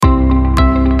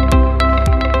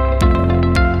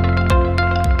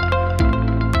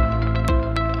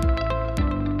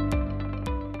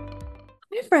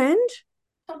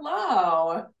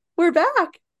We're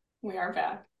back. We are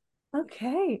back.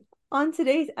 Okay. On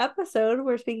today's episode,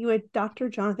 we're speaking with Dr.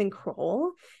 Jonathan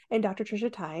Kroll and Dr.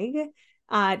 Trisha Teig.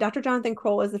 Dr. Jonathan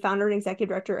Kroll is the founder and executive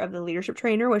director of the Leadership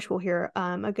Trainer, which we'll hear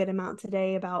a good amount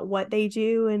today about what they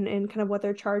do and kind of what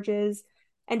their charge is.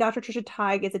 And Dr. Trisha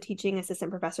Teig is a teaching assistant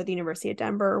professor at the University of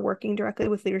Denver, working directly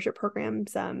with leadership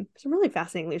programs, some really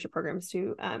fascinating leadership programs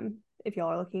too, if y'all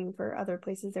are looking for other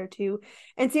places there too.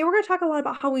 And today we're going to talk a lot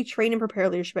about how we train and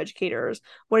prepare leadership educators.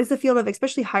 What is the field of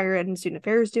especially higher ed and student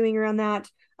affairs doing around that?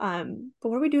 But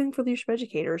what are we doing for leadership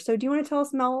educators? So do you want to tell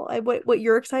us, Mel, what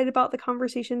you're excited about the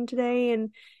conversation today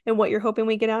and what you're hoping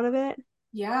we get out of it?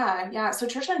 Yeah. So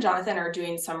Trisha and Jonathan are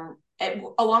doing some,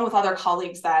 along with other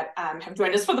colleagues that have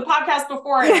joined us for the podcast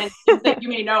before and that you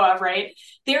may know of, right?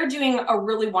 They're doing a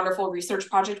really wonderful research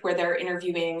project where they're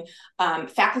interviewing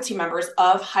faculty members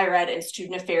of higher ed and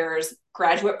student affairs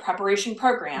graduate preparation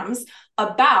programs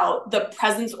about the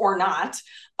presence or not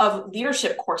of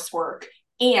leadership coursework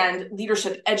and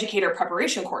leadership educator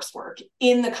preparation coursework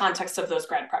in the context of those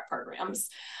grad prep programs.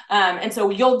 And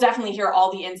so you'll definitely hear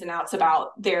all the ins and outs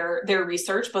about their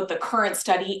research, both the current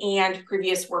study and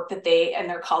previous work that they and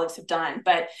their colleagues have done.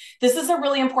 But this is a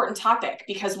really important topic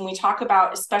because when we talk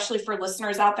about, especially for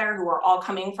listeners out there who are all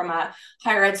coming from a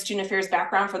higher ed student affairs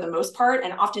background for the most part,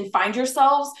 and often find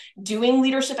yourselves doing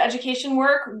leadership education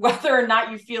work, whether or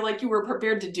not you feel like you were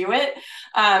prepared to do it,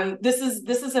 this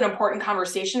is an important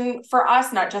conversation for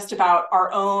us, not just about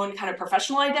our own kind of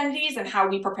professional identities and how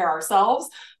we prepare ourselves,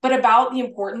 but about the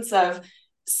importance of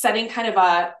setting kind of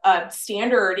a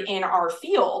standard in our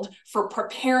field for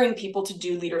preparing people to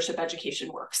do leadership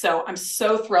education work. So I'm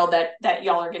so thrilled that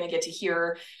y'all are going to get to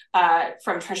hear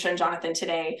from Trisha and Jonathan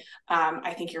today.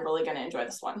 I think you're really going to enjoy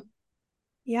this one.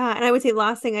 Yeah, and I would say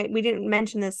last thing, we didn't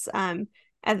mention this when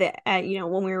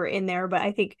we were in there, but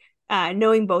I think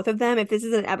knowing both of them, if this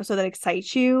is an episode that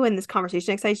excites you and this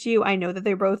conversation excites you, I know that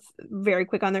they're both very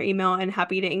quick on their email and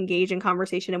happy to engage in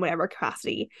conversation in whatever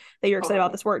capacity that you're excited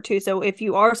about this work too. So if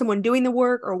you are someone doing the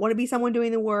work or want to be someone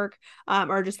doing the work,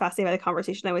 or just fascinated by the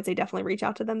conversation, I would say definitely reach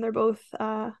out to them. They're both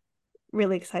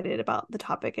really excited about the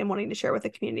topic and wanting to share with the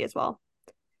community as well.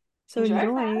 So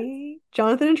enjoy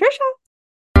Jonathan and Trisha.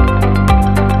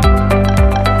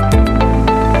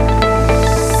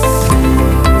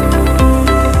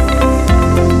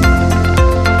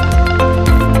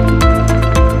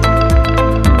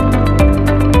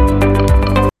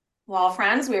 Well,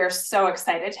 friends, we are so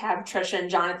excited to have Trisha and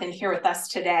Jonathan here with us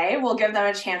today. We'll give them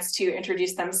a chance to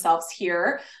introduce themselves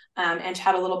here and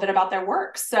chat a little bit about their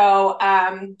work. So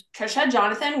Trisha,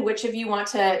 Jonathan, which of you want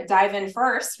to dive in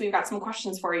first? We've got some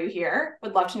questions for you here.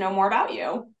 Would love to know more about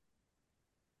you.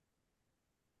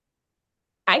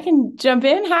 I can jump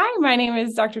in. Hi, my name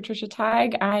is Dr. Trisha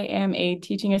Teig. I am a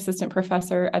teaching assistant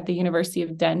professor at the University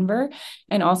of Denver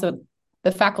and also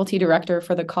the faculty director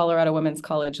for the Colorado Women's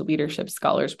College Leadership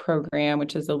Scholars Program,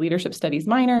 which is a leadership studies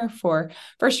minor for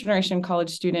first-generation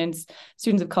college students,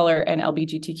 students of color, and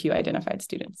LGBTQ identified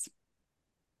students.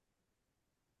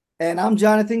 And I'm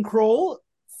Jonathan Kroll,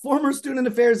 former student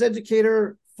affairs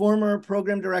educator, former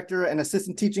program director, and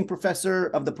assistant teaching professor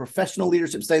of the Professional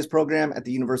Leadership Studies Program at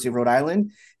the University of Rhode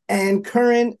Island, and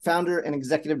current founder and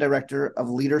executive director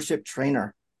of Leadership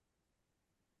Trainer.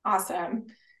 Awesome.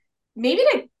 Maybe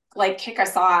to kick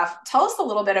us off, tell us a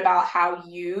little bit about how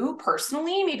you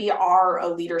personally maybe are a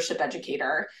leadership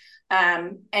educator,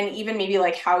 and even maybe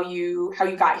how you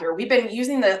got here. We've been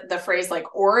using the phrase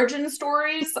origin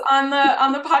stories on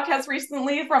the podcast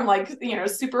recently from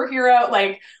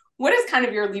superhero. What is kind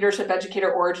of your leadership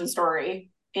educator origin story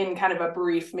in kind of a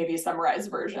brief, maybe summarized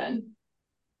version?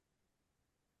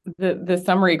 The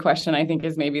summary question, I think,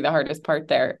 is maybe the hardest part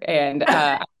there. And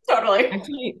totally.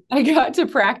 Actually, I got to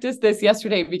practice this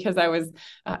yesterday because I was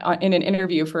in an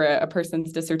interview for a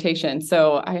person's dissertation.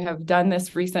 So I have done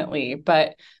this recently,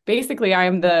 but basically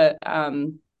I'm the,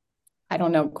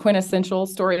 quintessential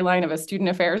storyline of a student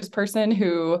affairs person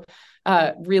who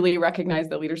really recognized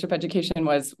that leadership education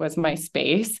was my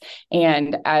space.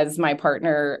 And as my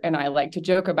partner and I like to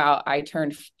joke about, I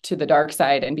turned to the dark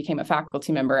side and became a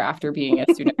faculty member after being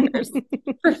a student affairs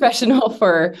professional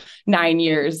for 9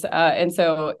 years. And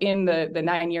so in the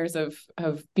 9 years of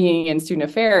being in student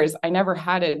affairs, I never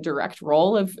had a direct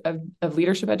role of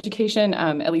leadership education,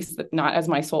 at least not as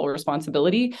my sole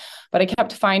responsibility, but I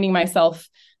kept finding myself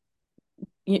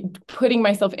putting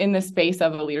myself in the space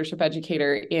of a leadership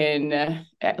educator in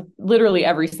literally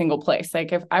every single place.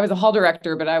 Like if I was a hall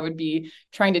director, but I would be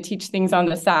trying to teach things on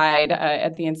the side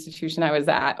at the institution I was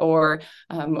at, or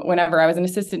whenever I was an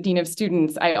assistant dean of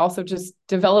students, I also just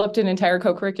developed an entire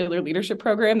co-curricular leadership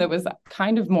program that was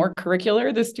kind of more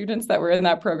curricular. The students that were in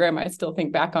that program, I still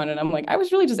think back on, and I'm like, I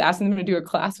was really just asking them to do a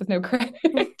class with no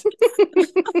credit.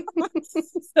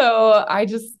 So I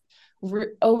just,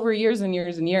 over years and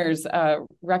years and years,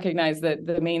 recognized that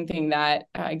the main thing that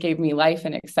gave me life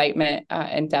and excitement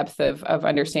and depth of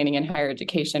understanding in higher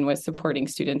education was supporting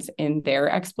students in their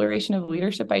exploration of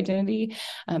leadership identity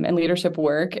and leadership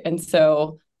work. And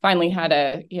so finally had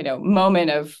a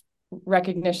moment of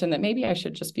recognition that maybe I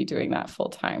should just be doing that full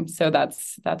time. So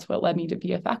that's what led me to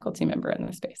be a faculty member in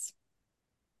this space.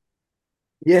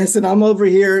 Yes, and I'm over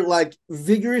here like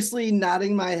vigorously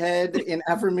nodding my head in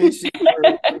affirmation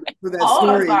for that All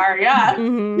story. of us are, yeah.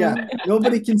 Mm-hmm. Yeah,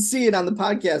 nobody can see it on the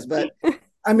podcast, but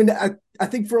I mean, I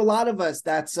think for a lot of us,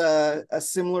 that's a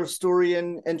similar story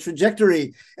and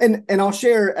trajectory. And I'll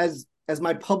share, as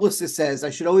my publicist says,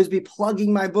 I should always be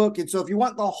plugging my book. And so if you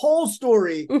want the whole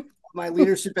story of my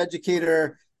leadership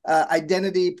educator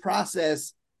identity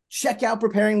process, check out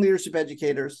Preparing Leadership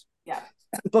Educators. Yeah.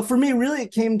 But for me, really,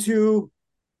 it came to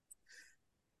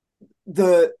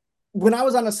when I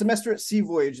was on a semester at sea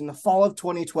voyage in the fall of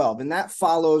 2012, and that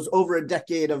follows over a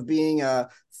decade of being a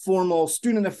formal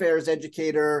student affairs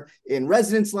educator in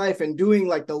residence life and doing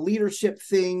like the leadership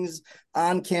things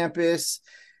on campus.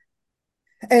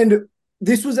 And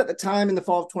this was at the time in the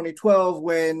fall of 2012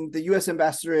 when the U.S.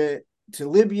 ambassador to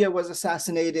Libya was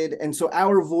assassinated. And so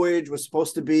our voyage was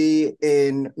supposed to be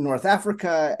in North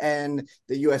Africa, and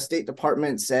the U.S. State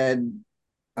Department said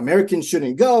Americans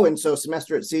shouldn't go. And so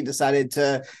Semester at Sea decided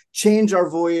to change our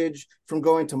voyage from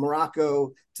going to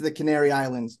Morocco to the Canary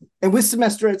Islands. And with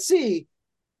Semester at Sea,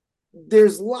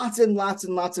 there's lots and lots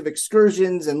and lots of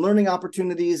excursions and learning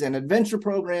opportunities and adventure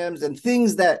programs and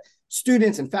things that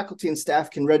students and faculty and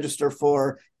staff can register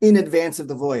for in advance of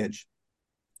the voyage.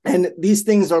 And these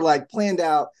things are like planned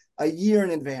out a year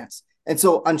in advance. And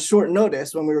so on short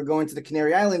notice, when we were going to the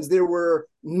Canary Islands, there were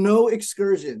no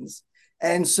excursions.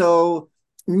 And so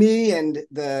me and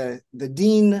the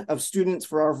dean of students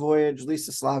for our voyage,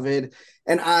 Lisa Slavid,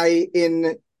 and I,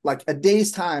 in like a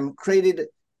day's time, created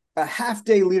a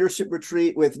half-day leadership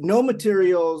retreat with no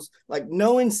materials, like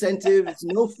no incentives,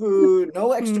 no food,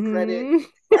 no extra credit,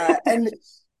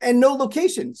 and no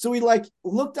location. So we like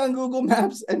looked on Google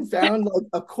Maps and found like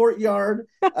a courtyard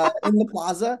in the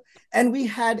plaza, and we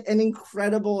had an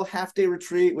incredible half-day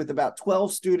retreat with about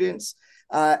 12 students,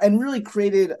 and really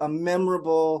created a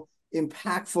memorable,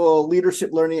 impactful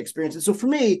leadership learning experience. And so for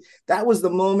me, that was the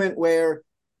moment where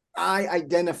I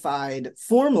identified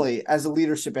formally as a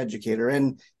leadership educator.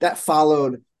 And that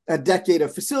followed a decade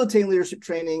of facilitating leadership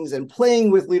trainings and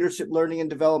playing with leadership learning and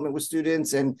development with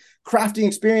students and crafting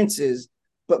experiences.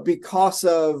 But because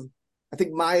of, I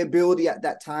think, my ability at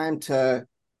that time to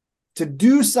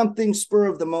do something spur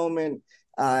of the moment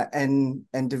and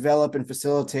develop and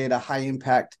facilitate a high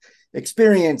impact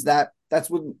experience, that's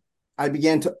when I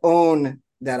began to own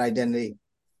that identity.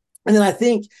 And then I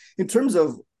think in terms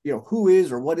of, who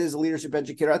is or what is a leadership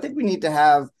educator, I think we need to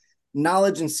have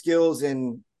knowledge and skills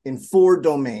in 4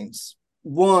 domains.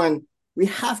 One, we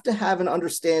have to have an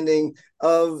understanding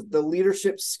of the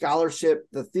leadership scholarship,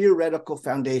 the theoretical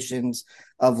foundations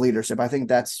of leadership. I think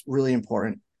that's really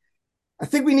important. I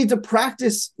think we need to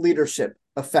practice leadership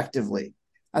effectively.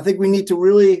 I think we need to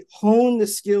really hone the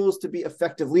skills to be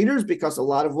effective leaders, because a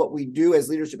lot of what we do as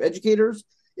leadership educators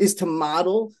is to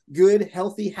model good,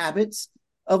 healthy habits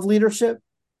of leadership.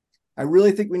 I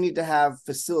really think we need to have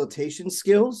facilitation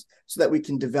skills so that we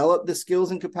can develop the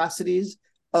skills and capacities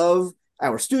of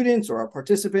our students or our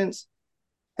participants.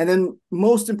 And then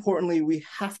most importantly, we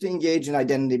have to engage in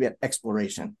identity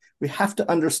exploration. We have to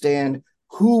understand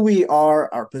who we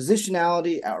are, our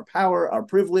positionality, our power, our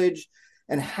privilege,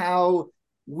 and how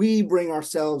we bring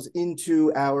ourselves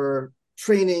into our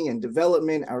training and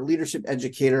development, our leadership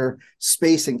educator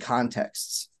space and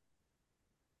contexts.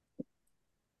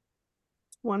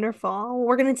 Wonderful.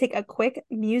 We're going to take a quick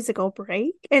musical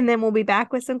break, and then we'll be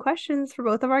back with some questions for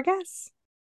both of our guests.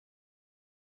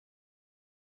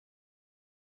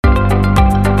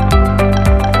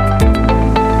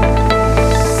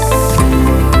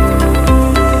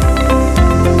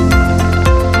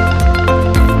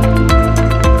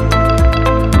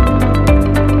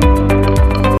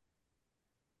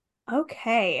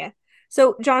 Okay,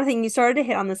 So, Jonathan, you started to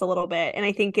hit on this a little bit, and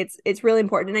I think it's really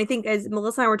important. And I think as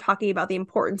Melissa and I were talking about the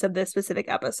importance of this specific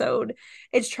episode,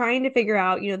 it's trying to figure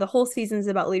out, the whole season is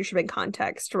about leadership and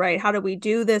context, right? How do we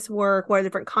do this work? What are the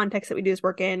different contexts that we do this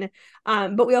work in?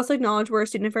 But we also acknowledge we're a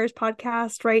student affairs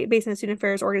podcast, right? Based on a student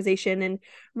affairs organization, and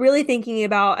really thinking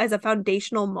about as a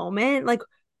foundational moment, like,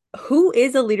 who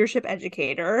is a leadership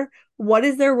educator? What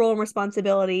is their role and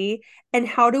responsibility? And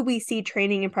how do we see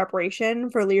training and preparation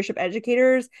for leadership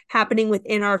educators happening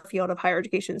within our field of higher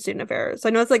education and student affairs? So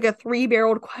I know it's like a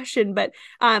three-barreled question, but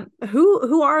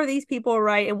who are these people,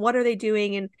 right? And what are they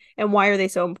doing, and why are they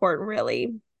so important,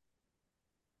 really?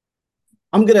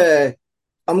 I'm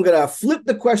gonna flip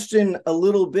the question a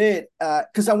little bit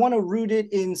because I want to root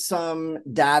it in some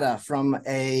data from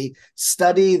a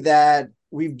study that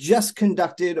we've just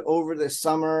conducted over the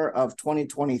summer of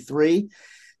 2023,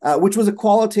 which was a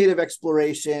qualitative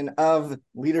exploration of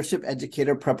leadership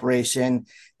educator preparation.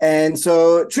 And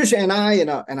so Trisha and I, in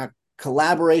a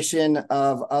collaboration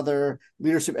of other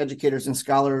leadership educators and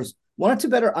scholars, wanted to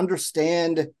better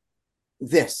understand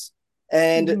this.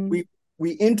 And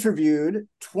we interviewed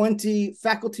 20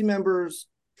 faculty members,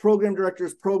 program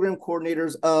directors, program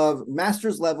coordinators of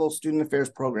master's level student affairs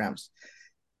programs.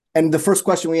 And the first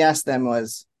question we asked them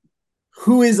was,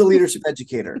 who is a leadership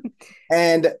educator?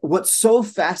 And what's so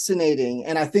fascinating,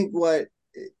 and I think what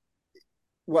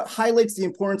highlights the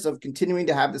importance of continuing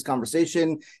to have this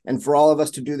conversation and for all of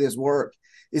us to do this work,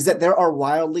 is that there are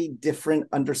wildly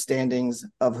different understandings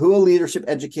of who a leadership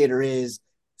educator is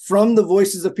from the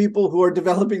voices of people who are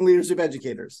developing leadership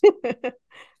educators.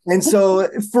 And so,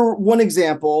 for one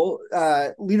example,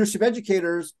 leadership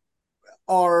educators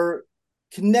are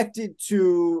connected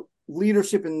to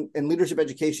leadership and leadership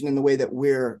education in the way that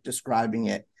we're describing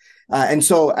it. And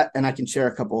I can share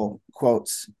a couple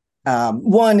quotes.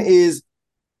 One is,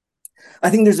 I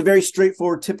think there's a very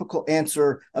straightforward, typical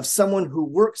answer of someone who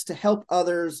works to help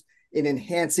others in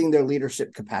enhancing their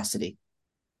leadership capacity.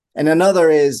 And another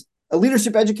is, a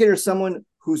leadership educator is someone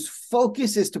whose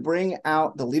focus is to bring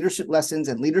out the leadership lessons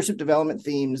and leadership development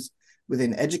themes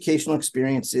within educational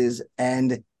experiences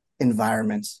and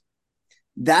environments.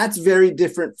 That's very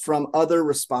different from other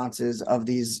responses of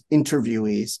these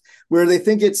interviewees, where they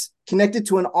think it's connected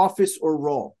to an office or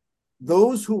role.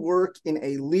 Those who work in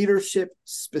a leadership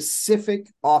specific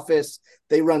office,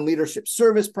 they run leadership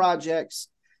service projects,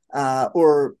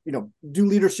 or do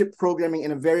leadership programming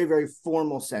in a very, very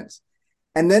formal sense.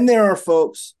 And then there are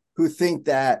folks who think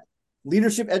that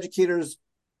leadership educators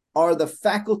are the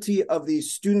faculty of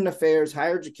these student affairs,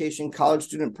 higher education, college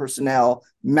student personnel,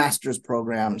 master's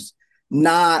programs,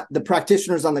 not the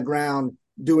practitioners on the ground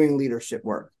doing leadership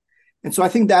work. And so I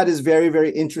think that is very, very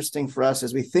interesting for us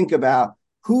as we think about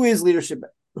who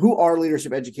are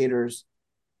leadership educators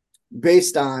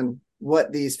based on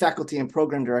what these faculty and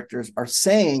program directors are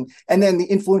saying, and then the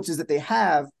influences that they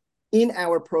have in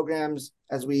our programs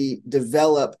as we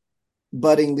develop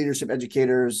budding leadership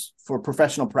educators for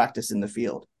professional practice in the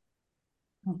field.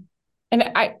 And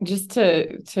I just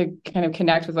to kind of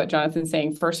connect with what Jonathan's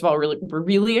saying, first of all, we're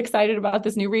really excited about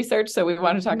this new research. So we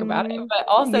want to talk about it, but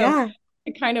also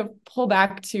to kind of pull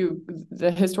back to the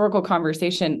historical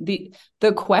conversation.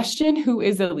 The question, who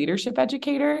is a leadership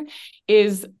educator,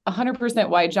 is 100%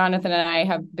 why Jonathan and I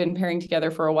have been pairing together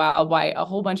for a while, why a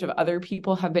whole bunch of other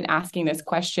people have been asking this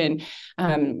question.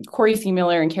 Corey C.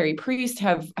 Miller and Carrie Priest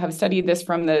have studied this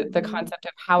from the concept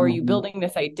of how are you building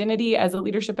this identity as a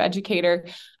leadership educator.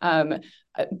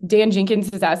 Dan Jenkins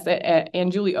has asked that,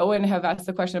 and Julie Owen have asked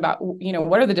the question about,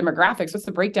 what are the demographics? What's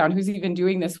the breakdown? Who's even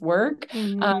doing this work?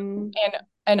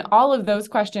 And all of those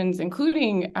questions,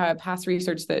 including past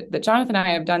research that Jonathan and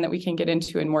I have done that we can get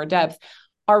into in more depth,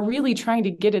 are really trying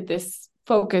to get at this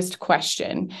focused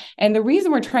question. And the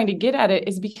reason we're trying to get at it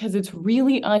is because it's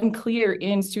really unclear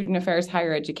in student affairs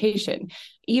higher education,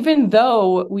 even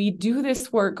though we do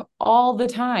this work all the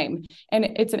time. And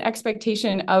it's an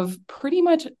expectation of pretty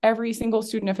much every single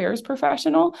student affairs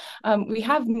professional. We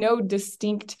have no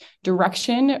distinct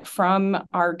direction from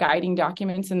our guiding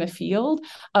documents in the field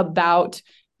about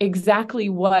exactly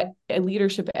what a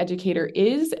leadership educator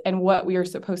is and what we are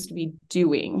supposed to be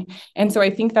doing. And so I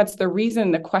think that's the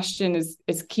reason the question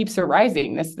is keeps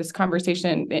arising. This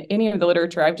conversation, any of the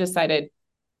literature I've just cited,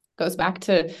 goes back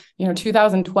to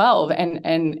 2012,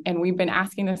 and we've been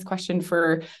asking this question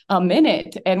for a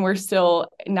minute, and we're still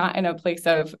not in a place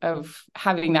of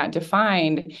having that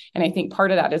defined. And I think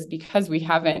part of that is because we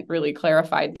haven't really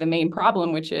clarified the main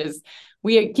problem, which is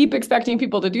we keep expecting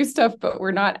people to do stuff, but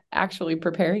we're not actually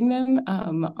preparing them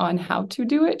on how to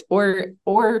do it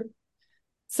or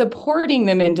supporting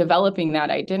them in developing that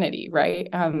identity,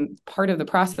 right? Part of the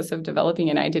process of developing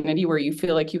an identity where you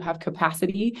feel like you have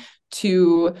capacity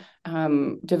to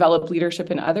develop leadership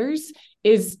in others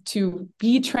is to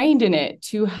be trained in it,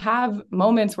 to have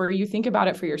moments where you think about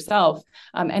it for yourself,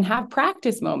 and have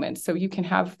practice moments so you can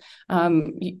have,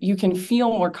 you can feel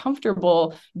more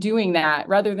comfortable doing that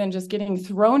rather than just getting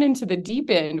thrown into the deep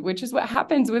end, which is what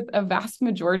happens with a vast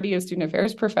majority of student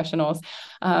affairs professionals.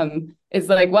 It's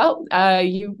like, well,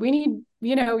 we need,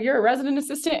 you're a resident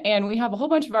assistant and we have a whole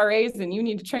bunch of RAs and you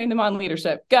need to train them on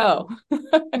leadership. Go.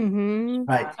 Mm-hmm.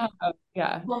 Right.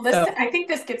 Yeah. Well, I think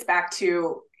this gets back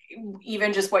to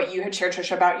even just what you had shared,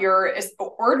 Trisha, about your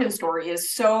origin story.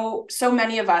 Is so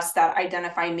many of us that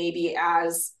identify maybe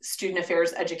as student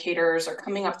affairs educators or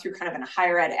coming up through kind of a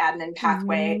higher ed admin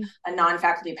pathway, a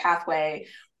non-faculty pathway,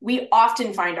 we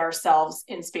often find ourselves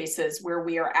in spaces where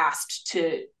we are asked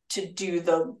to do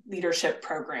the leadership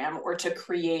program or to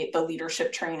create the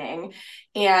leadership training.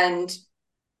 And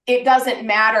it doesn't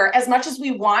matter as much as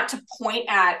we want to point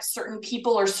at certain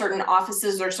people or certain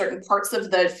offices or certain parts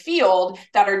of the field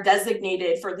that are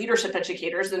designated for leadership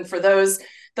educators. And for those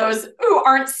who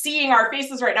aren't seeing our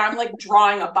faces right now, I'm like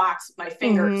drawing a box with my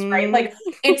fingers, right? Like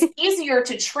it's easier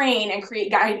to train and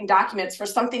create guiding documents for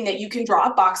something that you can draw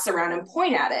a box around and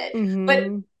point at it. But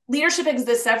leadership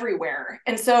exists everywhere.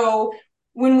 And so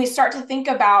when we start to think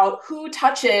about who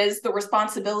touches the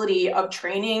responsibility of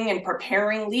training and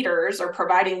preparing leaders or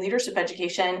providing leadership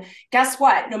education, guess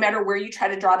what? No matter where you try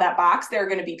to draw that box, there are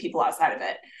going to be people outside of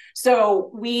it.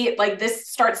 So this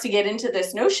starts to get into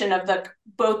this notion of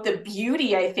both the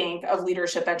beauty, I think, of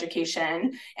leadership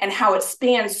education and how it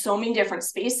spans so many different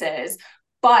spaces,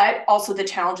 but also the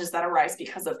challenges that arise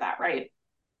because of that, right?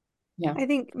 Yeah. I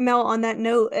think, Mel, on that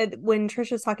note, when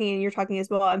Trisha's talking and you're talking as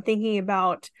well, I'm thinking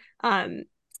about,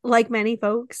 like many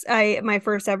folks, my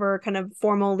first ever kind of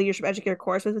formal leadership educator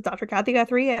course was with Dr. Kathy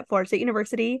Guthrie at Florida State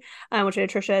University, which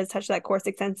Trisha has touched that course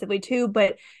extensively too.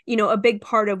 But, a big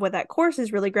part of what that course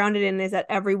is really grounded in is that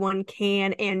everyone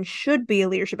can and should be a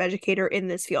leadership educator in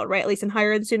this field, right? At least in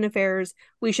higher ed student affairs,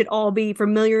 we should all be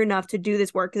familiar enough to do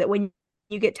this work that when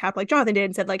you get tapped like Jonathan did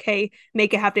and said like, hey,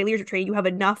 make a half-day leadership training, you have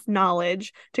enough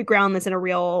knowledge to ground this in a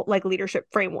real like leadership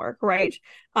framework, right?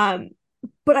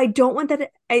 But I don't want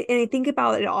that and I think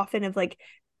about it often of like,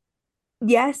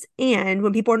 yes, and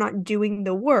when people are not doing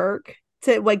the work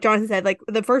to, like Jonathan said, like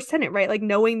the first tenet, right? Like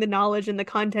knowing the knowledge and the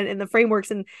content and the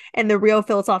frameworks and the real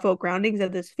philosophical groundings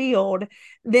of this field,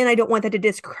 then I don't want that to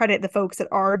discredit the folks that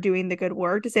are doing the good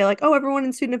work to say like, oh, everyone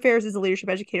in student affairs is a leadership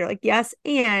educator. Like, yes,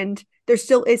 and there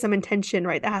still is some intention,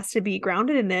 right, that has to be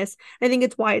grounded in this. I think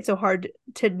it's why it's so hard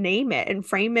to name it and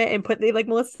frame it and put, like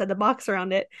Melissa said, the box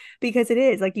around it, because it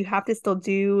is like you have to still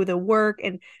do the work.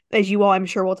 And as you all, I'm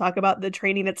sure, will talk about the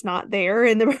training that's not there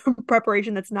and the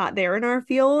preparation that's not there in our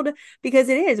field, because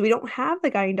it is, we don't have the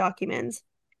guiding documents.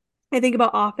 I think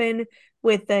about often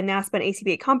with the NASPA and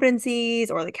ACPA competencies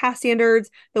or the CAS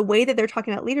standards, the way that they're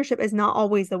talking about leadership is not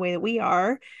always the way that we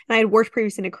are. And I had worked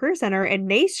previously in a career center, and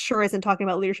NACE sure isn't talking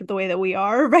about leadership the way that we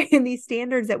are, right? And these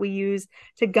standards that we use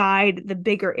to guide the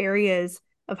bigger areas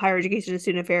of higher education and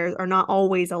student affairs are not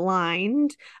always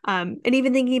aligned. And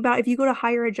even thinking about if you go to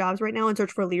higher ed jobs right now and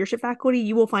search for leadership faculty,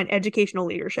 you will find educational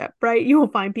leadership, right? You will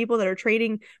find people that are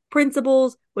training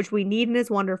principles, which we need and is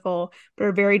wonderful, but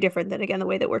are very different than, again, the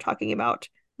way that we're talking about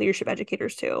leadership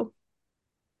educators too.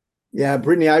 Yeah,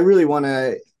 Brittany, I really want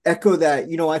to echo that.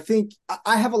 I think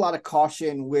I have a lot of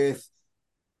caution with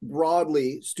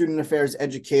broadly student affairs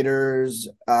educators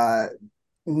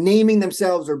naming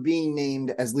themselves or being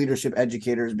named as leadership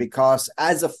educators, because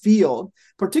as a field,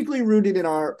 particularly rooted in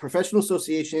our professional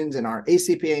associations and our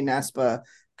ACPA, NASPA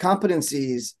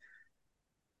competencies,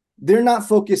 they're not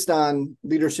focused on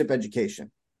leadership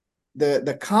education.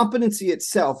 The competency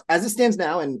itself, as it stands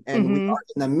now, and we are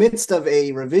in the midst of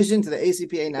a revision to the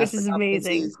ACPA, NASPA, which is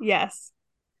amazing. Yes,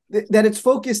 that it's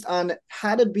focused on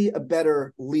how to be a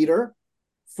better leader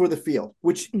for the field,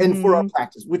 and for our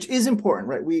practice, which is important,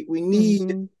 right? We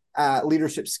need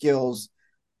leadership skills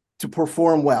to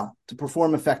perform well, to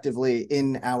perform effectively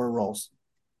in our roles.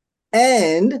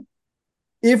 And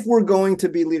if we're going to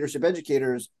be leadership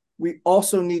educators, we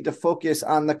also need to focus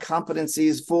on the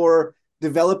competencies for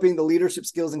developing the leadership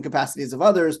skills and capacities of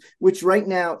others, which right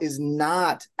now is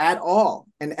not at all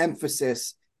an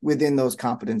emphasis within those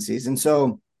competencies. And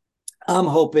so I'm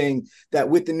hoping that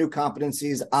with the new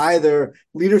competencies, either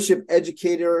leadership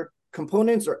educator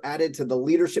components are added to the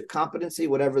leadership competency,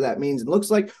 whatever that means and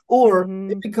looks like, or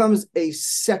it becomes a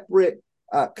separate,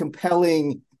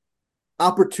 compelling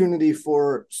opportunity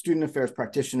for student affairs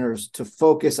practitioners to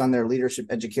focus on their leadership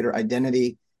educator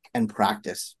identity and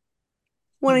practice.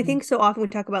 Well, I think so often we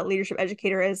talk about leadership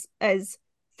educator as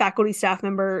faculty, staff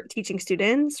member teaching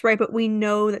students, right? But we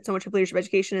know that so much of leadership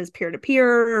education is peer to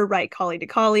peer, right? Colleague to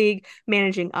colleague,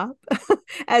 managing up,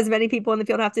 as many people in the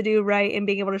field have to do, right? And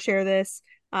being able to share this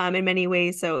in many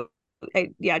ways. So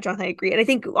yeah, Jonathan, I agree. And I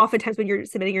think oftentimes when you're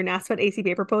submitting your NASPA and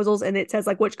ACPA proposals and it says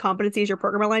like which competencies your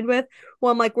program aligned with,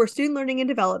 well, I'm like, we're student learning and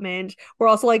development. We're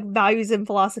also like values and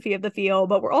philosophy of the field,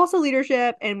 but we're also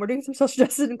leadership and we're doing some social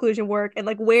justice and inclusion work. And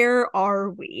like, where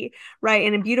are we? Right.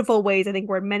 And in beautiful ways, I think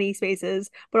we're in many spaces,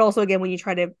 but also again, when you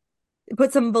try to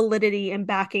put some validity and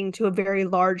backing to a very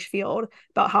large field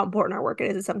about how important our work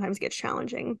is, it sometimes gets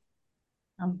challenging.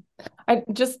 I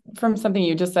just from something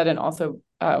you just said, and also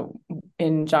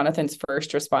in Jonathan's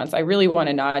first response, I really want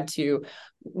to nod to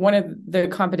one of the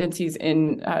competencies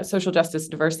in social justice,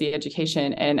 diversity,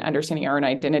 education, and understanding our own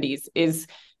identities is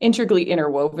integrally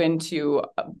interwoven to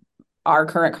our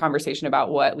current conversation about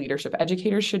what leadership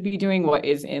educators should be doing, what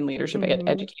is in leadership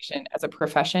education as a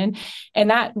profession.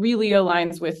 And that really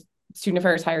aligns with student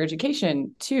affairs, higher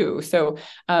education too. So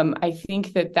I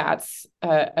think that that's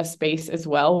a space as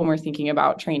well when we're thinking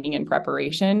about training and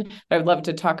preparation. But I'd love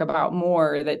to talk about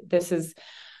more that this is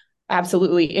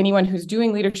absolutely anyone who's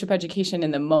doing leadership education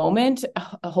in the moment,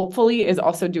 hopefully is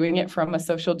also doing it from a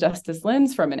social justice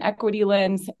lens, from an equity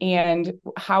lens, and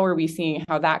how are we seeing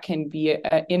how that can be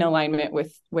in alignment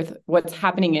with what's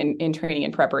happening in training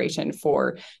and preparation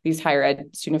for these higher ed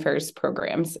student affairs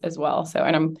programs as well. So,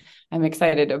 and I'm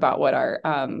excited about what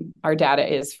our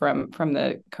data is from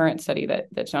the current study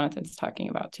that Jonathan's talking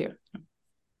about too.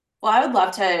 Well, I would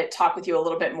love to talk with you a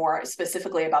little bit more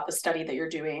specifically about the study that you're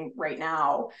doing right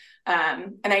now.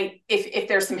 And if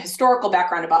there's some historical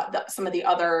background about some of the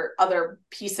other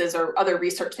pieces or other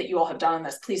research that you all have done on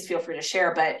this, please feel free to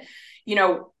share. But,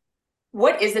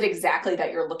 what is it exactly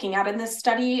that you're looking at in this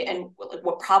study, and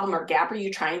what problem or gap are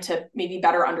you trying to maybe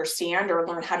better understand or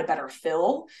learn how to better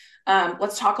fill?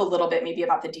 Let's talk a little bit maybe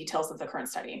about the details of the current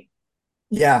study.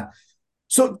 Yeah.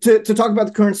 So to talk about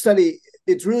the current study,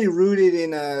 it's really rooted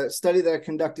in a study that I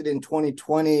conducted in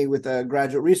 2020 with a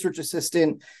graduate research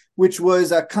assistant, which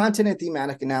was a content and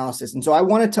thematic analysis. And so I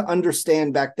wanted to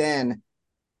understand back then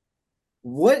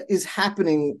what is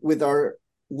happening with our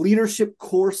leadership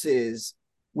courses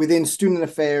within student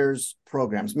affairs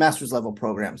programs, master's level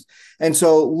programs. And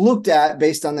so looked at,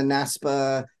 based on the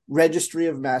NASPA registry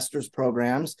of master's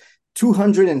programs,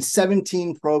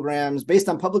 217 programs based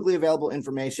on publicly available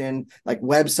information like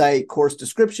website course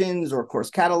descriptions or course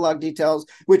catalog details,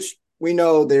 which we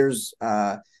know there's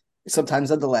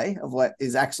sometimes a delay of what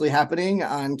is actually happening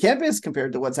on campus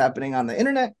compared to what's happening on the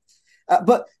internet.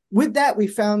 But with that, we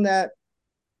found that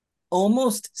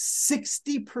almost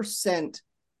 60%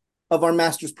 of our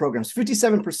master's programs,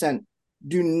 57%,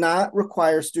 do not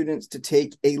require students to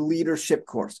take a leadership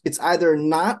course. It's either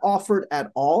not offered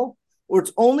at all, or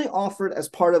it's only offered as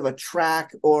part of a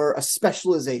track or a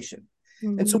specialization.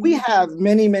 And so we have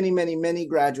many, many, many, many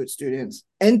graduate students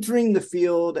entering the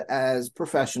field as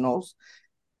professionals,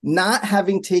 not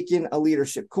having taken a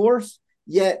leadership course,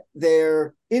 yet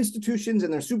their institutions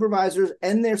and their supervisors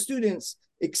and their students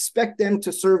expect them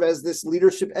to serve as this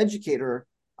leadership educator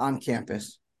on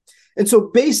campus. And so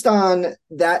based on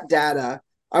that data,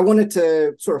 I wanted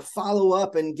to sort of follow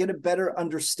up and get a better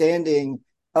understanding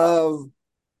of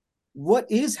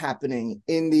what is happening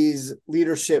in these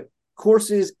leadership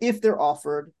courses if they're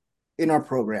offered in our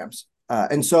programs.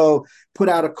 And so put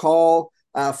out a call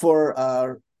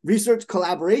for research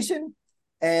collaboration,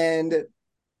 and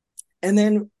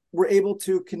then we're able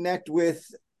to connect with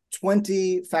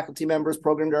 20 faculty members,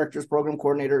 program directors, program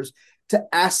coordinators to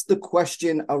ask the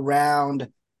question around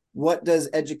what does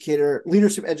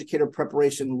leadership educator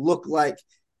preparation look like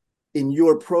in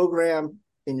your program,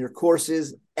 in your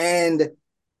courses, and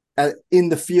in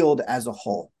the field as a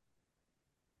whole.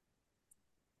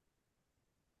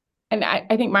 And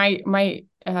I think my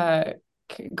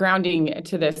grounding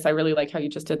to this, I really like how you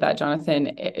just did that,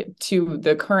 Jonathan, to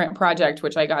the current project,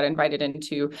 which I got invited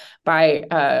into by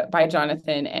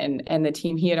Jonathan and the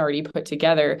team he had already put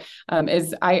together,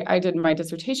 is I did my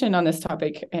dissertation on this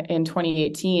topic in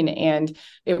 2018. And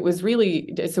it was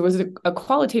a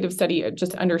qualitative study of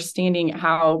just understanding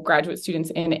how graduate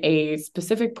students in a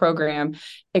specific program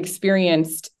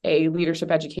experienced a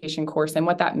leadership education course and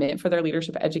what that meant for their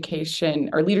leadership education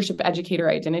or leadership educator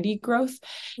identity growth.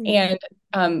 And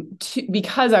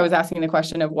because I was asking the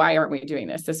question of why aren't we doing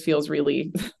this? This feels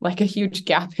really like a huge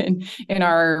gap in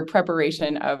our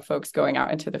preparation of folks going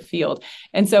out into the field.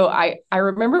 And so I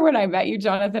remember when I met you,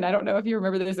 Jonathan, I don't know if you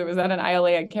remember this, it was at an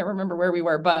ILA, I can't remember where we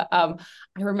were, but I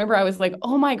remember I was like,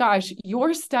 oh my gosh,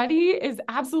 your study is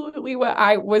absolutely what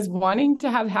I was wanting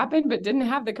to have happen, but didn't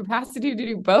have the capacity to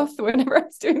do both whenever I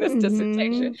was doing this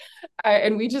dissertation.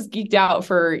 And we just geeked out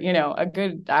for, a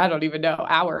good, I don't even know,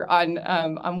 hour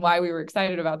on why we were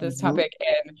excited about this topic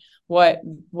and what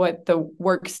the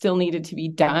work still needed to be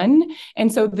done.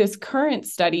 And so this current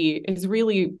study is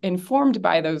really informed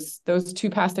by those two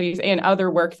past studies and other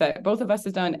work that both of us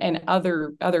have done and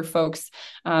other folks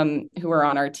who are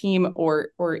on our team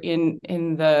or in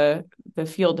the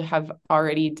field have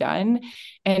already done.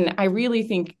 And I really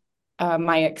think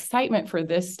my excitement for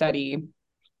this study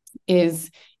is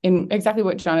in exactly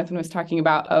what Jonathan was talking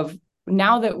about, of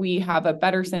now that we have a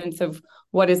better sense of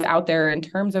what is out there in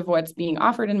terms of what's being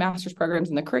offered in master's programs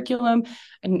in the curriculum,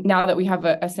 and now that we have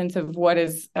a sense of what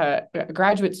is a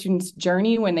graduate student's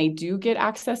journey when they do get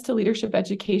access to leadership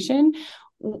education,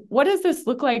 what does this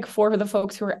look like for the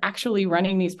folks who are actually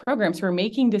running these programs, who are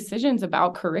making decisions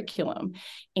about curriculum,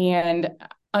 and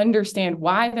understand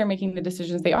why they're making the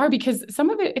decisions they are? Because some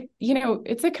of it,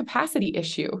 it's a capacity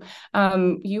issue.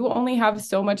 You only have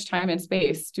so much time and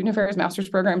space. Student affairs master's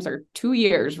programs are 2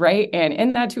 years, right? And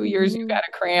in that 2 years, you've got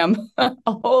to cram a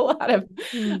whole lot of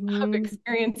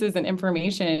experiences and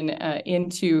information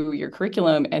into your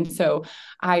curriculum. And so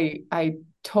I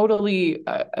totally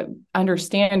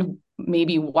understand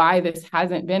maybe why this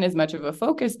hasn't been as much of a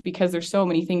focus, because there's so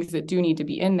many things that do need to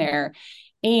be in there.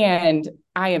 And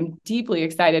I am deeply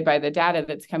excited by the data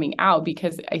that's coming out,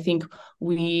 because I think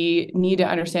we need to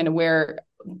understand where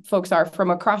folks are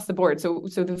from across the board. So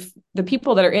the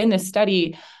people that are in this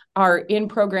study are in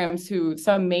programs who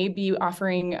some may be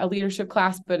offering a leadership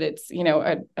class, but it's,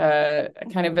 a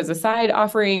kind of as a side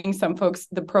offering. Some folks,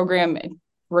 the program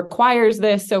requires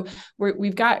this. So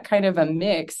we've got kind of a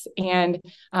mix. And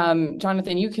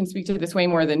Jonathan, you can speak to this way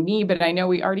more than me, but I know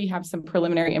we already have some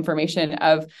preliminary information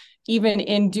of, even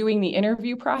in doing the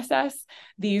interview process,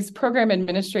 these program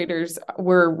administrators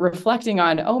were reflecting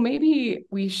on, maybe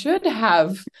we should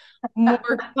have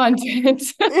more content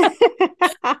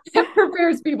that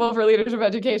prepares people for leadership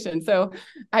education. So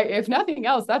if nothing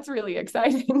else, that's really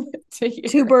exciting to hear.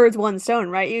 2 birds, 1 stone,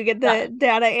 right? You get the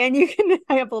data and you can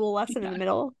have a little lesson in the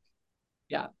middle.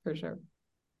 Yeah, for sure.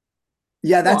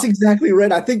 Yeah, that's exactly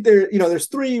right. I think there's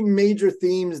 3 major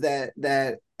themes that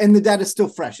and the data is still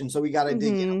fresh, and so we got to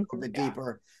dig in a little bit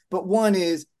deeper. But one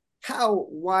is how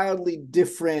wildly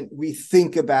different we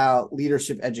think about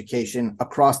leadership education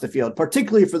across the field,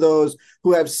 particularly for those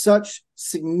who have such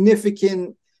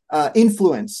significant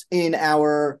influence in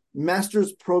our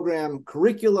master's program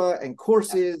curricula and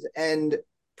courses and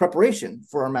preparation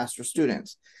for our master's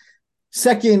students.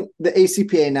 Second, the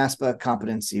ACPA NASPA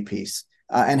competency piece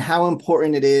and how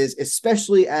important it is,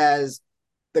 especially as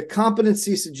the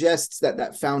competency suggests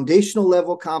that foundational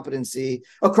level competency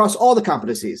across all the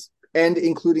competencies, and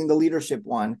including the leadership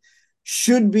one,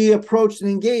 should be approached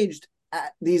and engaged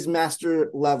at these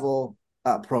master level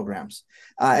programs.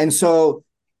 And so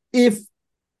if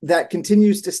that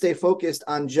continues to stay focused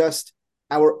on just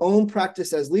our own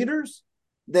practice as leaders,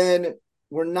 then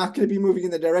we're not going to be moving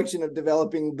in the direction of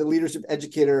developing the leadership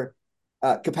educator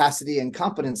capacity and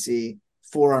competency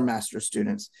for our master's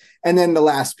students. And then the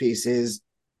last piece is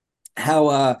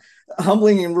how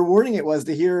humbling and rewarding it was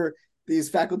to hear these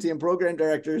faculty and program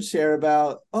directors share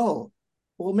about,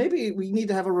 maybe we need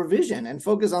to have a revision and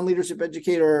focus on leadership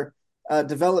educator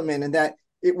development, and that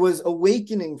it was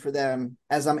awakening for them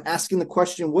as I'm asking the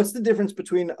question, what's the difference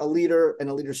between a leader and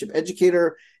a leadership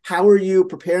educator? How are you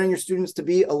preparing your students to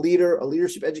be a leader, a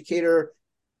leadership educator,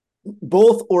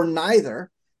 both or neither?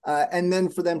 And then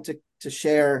for them to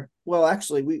share, well,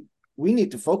 actually, we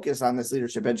need to focus on this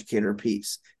leadership educator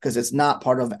piece because it's not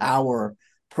part of our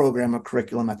program or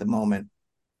curriculum at the moment.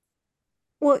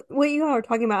 Well, what you all are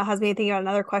talking about has me thinking about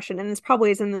another question, and this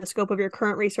probably is in the scope of your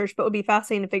current research, but would be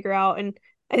fascinating to figure out. And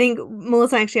I think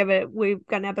Melissa actually we've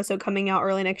got an episode coming out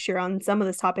early next year on some of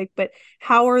this topic, but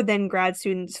how are then grad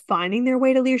students finding their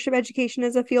way to leadership education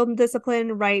as a field and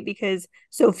discipline, right? Because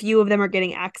so few of them are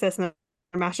getting access in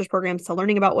master's programs to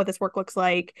learning about what this work looks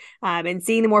like, and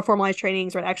seeing the more formalized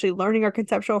trainings, right? Actually learning our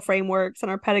conceptual frameworks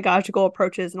and our pedagogical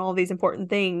approaches and all of these important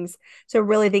things. So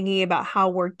really thinking about how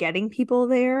we're getting people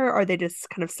there. Are they just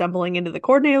kind of stumbling into the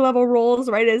coordinator level roles,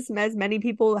 right? As many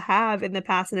people have in the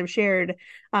past and have shared.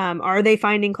 Are they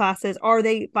finding classes? Are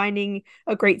they finding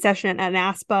a great session at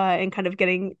NASPA and kind of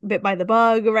getting bit by the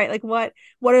bug, right? Like what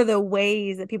are the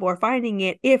ways that people are finding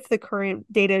it if the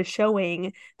current data is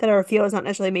showing that our field is not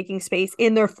necessarily making space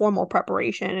in their formal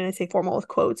preparation? And I say formal with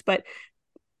quotes, but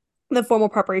the formal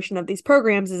preparation of these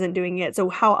programs isn't doing it. So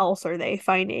how else are they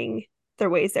finding their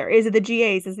ways there? Is it the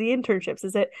GAs? Is it the internships?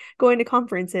 Is it going to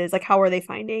conferences? Like, how are they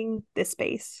finding this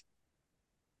space?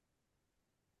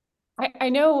 I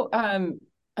know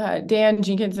Dan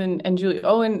Jenkins and Julie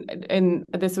Owen, and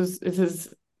this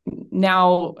is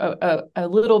now a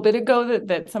little bit ago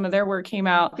that some of their work came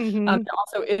out. Mm-hmm. It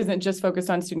also isn't just focused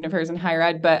on student affairs and higher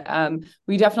ed, but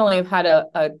we definitely have had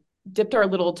a dipped our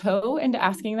little toe into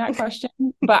asking that question.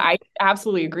 But I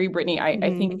absolutely agree, Brittany. I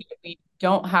think we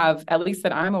don't have, at least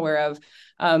that I'm aware of,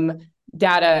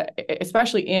 data,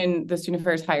 especially in the student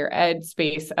affairs higher ed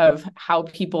space, of how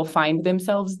people find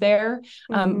themselves there.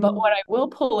 But what I will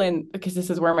pull in, because this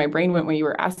is where my brain went when you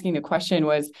were asking the question,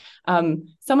 was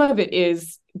some of it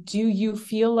is, do you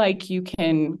feel like you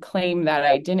can claim that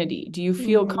identity? Do you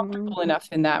feel comfortable enough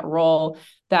in that role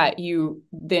that you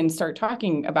then start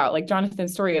talking about, like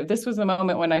Jonathan's story of, this was the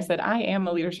moment when I said, I am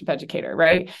a leadership educator,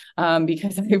 right?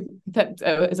 Because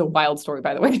that is a wild story,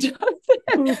 by the way,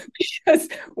 Jonathan, because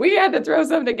we had to throw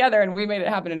some together and we made it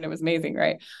happen and it was amazing,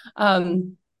 right?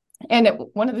 One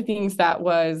of the things that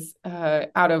was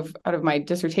out of my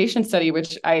dissertation study,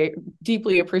 which I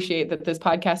deeply appreciate that this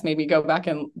podcast made me go back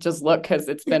and just look, because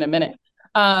it's been a minute,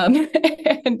 was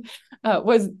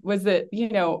that, you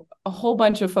know, a whole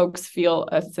bunch of folks feel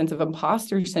a sense of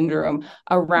imposter syndrome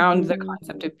around the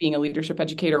concept of being a leadership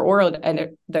educator, or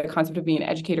the concept of being an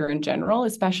educator in general,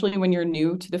 especially when you're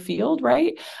new to the field,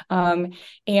 right? And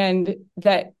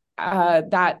that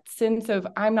sense of,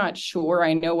 I'm not sure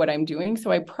I know what I'm doing,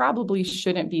 so I probably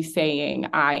shouldn't be saying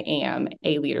I am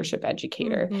a leadership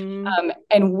educator.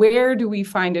 And where do we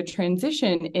find a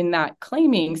transition in that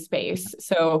claiming space?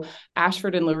 So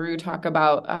Ashford and LaRue talk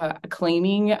about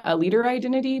claiming a leader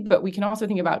identity, but we can also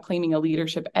think about claiming a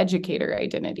leadership educator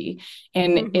identity.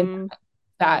 And in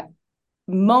that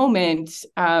moment,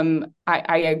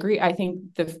 I agree. I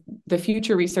think the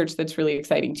future research that's really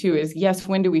exciting too is, yes,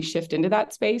 when do we shift into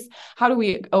that space? How do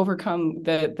we overcome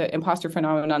the imposter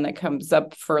phenomenon that comes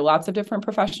up for lots of different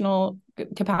professional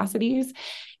capacities?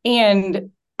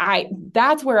 And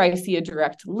that's where I see a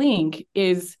direct link,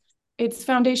 is it's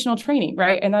foundational training,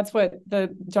 right? And that's what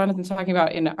Jonathan's talking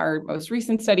about in our most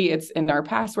recent study. It's in our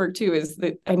past work too, is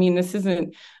that, I mean, this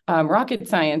isn't rocket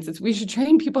science. We should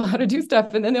train people how to do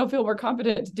stuff, and then they'll feel more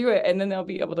confident to do it. And then they'll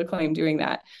be able to claim doing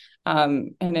that.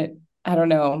 I don't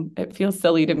know, it feels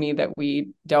silly to me that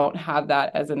we don't have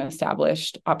that as an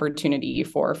established opportunity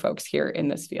for folks here in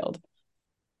this field.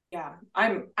 Yeah,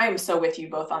 I'm so with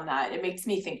you both on that. It makes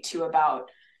me think too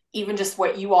about even just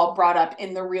what you all brought up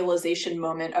in the realization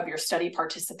moment of your study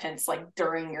participants, like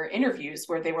during your interviews,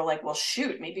 where they were like, well,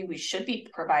 shoot, maybe we should be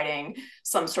providing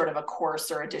some sort of a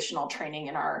course or additional training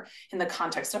in the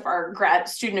context of our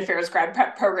student affairs grad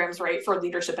prep programs, right, for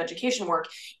leadership education work.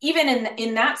 Even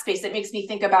in that space, it makes me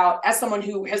think about, as someone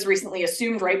who has recently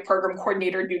assumed, right, program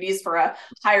coordinator duties for a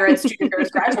higher ed student affairs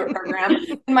graduate program,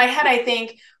 in my head, I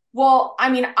think, well, I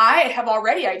mean, I have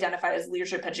already identified as a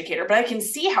leadership educator, but I can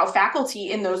see how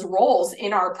faculty in those roles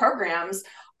in our programs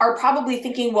are probably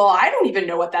thinking, well, I don't even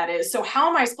know what that is. So how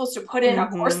am I supposed to put in a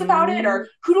course about it? Or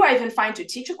who do I even find to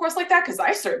teach a course like that? Because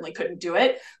I certainly couldn't do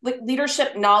it. Like,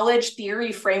 leadership knowledge,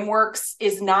 theory, frameworks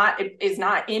is not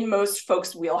in most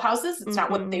folks' wheelhouses. It's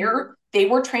not what they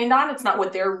were trained on. It's not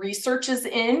what their research is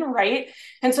in, right?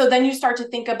 And so then you start to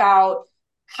think about,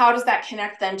 how does that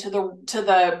connect then to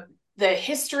the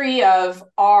history of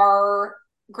our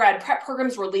grad prep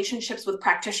programs, relationships with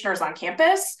practitioners on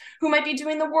campus who might be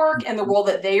doing the work, and the role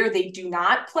that they or they do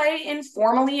not play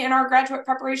informally in our graduate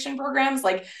preparation programs.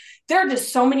 Like, there are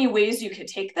just so many ways you could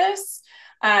take this.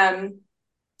 And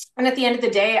at the end of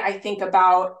the day, I think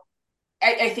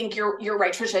you're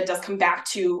right, Trisha. It does come back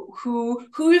to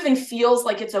who even feels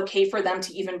like it's okay for them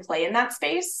to even play in that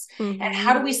space. And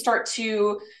how do we start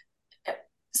to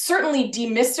certainly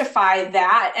demystify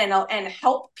that and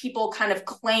help people kind of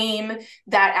claim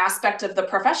that aspect of the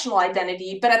professional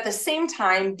identity, but at the same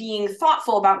time being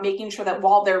thoughtful about making sure that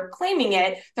while they're claiming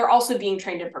it, they're also being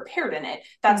trained and prepared in it.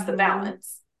 That's the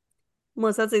balance.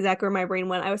 Melissa, that's exactly where my brain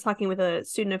went. I was talking with a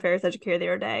student affairs educator the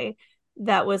other day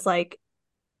that was like,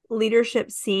 leadership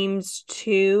seems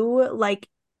to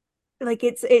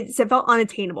it felt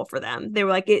unattainable for them. They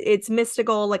were like, it's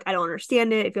mystical. Like, I don't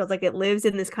understand it. It feels like it lives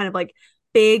in this kind of like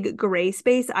big gray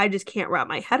space. I just can't wrap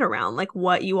my head around like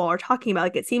what you all are talking about.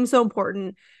 Like, it seems so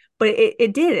important, but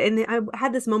it did. And I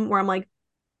had this moment where I'm like,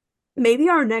 maybe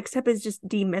our next step is just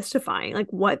demystifying like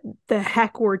what the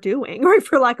heck we're doing, right?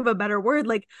 For lack of a better word,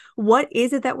 like what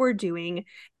is it that we're doing?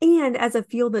 And as a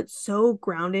field that's so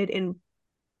grounded in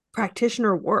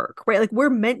practitioner work, right? Like we're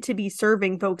meant to be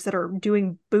serving folks that are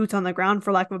doing boots on the ground,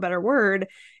 for lack of a better word,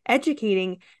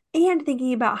 educating and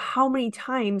thinking about how many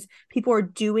times people are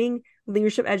doing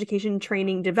leadership education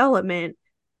training development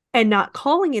and not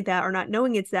calling it that or not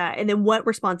knowing it's that. And then what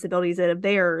responsibility is it of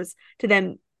theirs to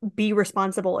then be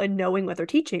responsible in knowing what they're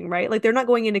teaching, right? Like they're not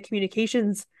going into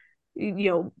communications,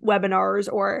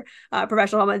 webinars or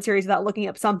professional development series without looking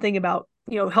up something about,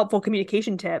 helpful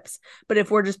communication tips. But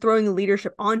if we're just throwing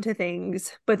leadership onto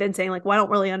things, but then saying like, well, I don't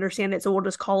really understand it, so we'll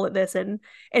just call it this, and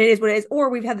it is what it is, or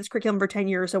we've had this curriculum for 10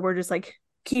 years, so we're just like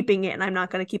keeping it and I'm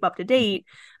not going to keep up to date.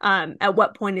 At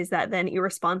what point is that then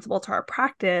irresponsible to our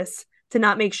practice to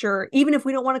not make sure, even if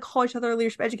we don't want to call each other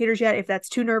leadership educators yet, if that's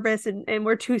too nervous and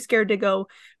we're too scared to go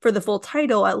for the full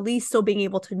title, at least still being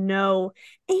able to know.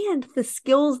 And the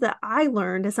skills that I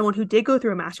learned as someone who did go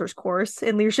through a master's course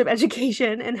in leadership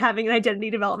education and having an identity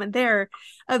development there,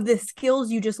 of the skills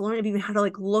you just learned of even how to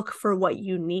like look for what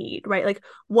you need, right? Like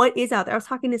what is out there. I was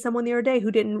talking to someone the other day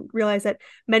who didn't realize that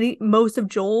most of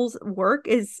Joel's work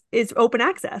is open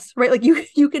access, right? Like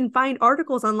you can find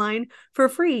articles online for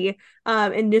free,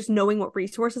 and just knowing what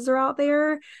resources are out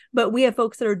there. But we have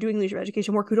folks that are doing leadership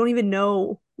education work who don't even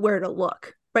know where to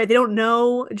look, right? They don't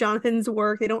know Jonathan's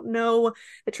work. They don't know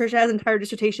that Trisha has an entire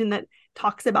dissertation that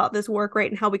talks about this work, right?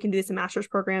 And how we can do this in master's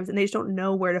programs. And they just don't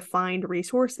know where to find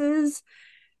resources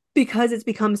because it's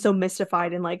become so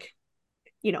mystified. And like,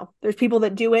 there's people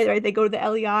that do it, right? They go to the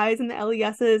LEIs and the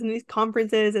LESs and these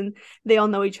conferences and they all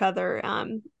know each other.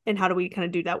 And how do we kind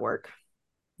of do that work?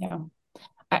 Yeah.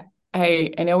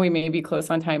 I know we may be close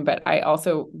on time, but I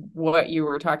also, what you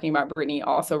were talking about, Brittany,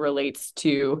 also relates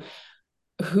to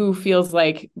who feels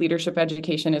like leadership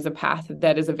education is a path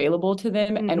that is available to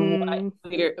them, and what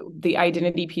the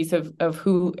identity piece of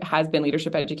who has been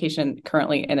leadership education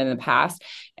currently and in the past.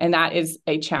 And that is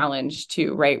a challenge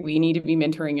too, right? We need to be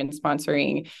mentoring and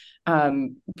sponsoring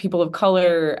people of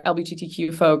color,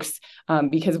 LGBTQ folks,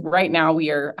 because right now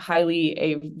we are highly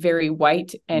a very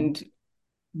white and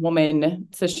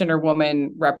cisgender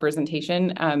woman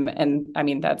representation. And I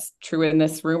mean, that's true in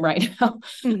this room right now.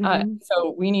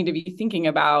 So we need to be thinking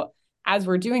about, as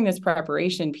we're doing this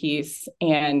preparation piece,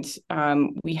 and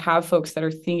we have folks that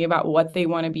are thinking about what they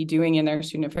want to be doing in their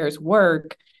student affairs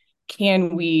work,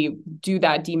 can we do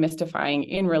that demystifying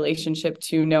in relationship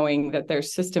to knowing that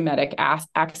there's systematic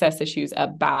access issues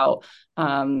about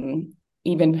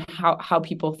even how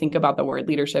people think about the word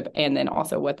leadership, and then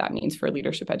also what that means for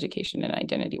leadership education and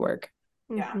identity work.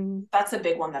 Yeah, that's a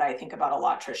big one that I think about a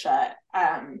lot, Trisha.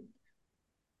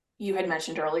 You had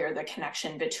mentioned earlier the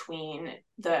connection between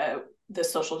the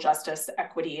social justice,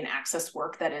 equity, and access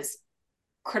work that is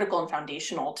critical and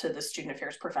foundational to the student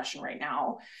affairs profession right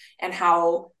now, and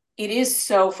how it is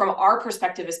so, from our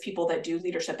perspective as people that do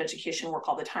leadership education work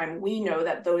all the time, we know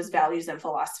that those values and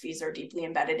philosophies are deeply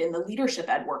embedded in the leadership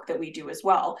ed work that we do as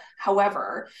well.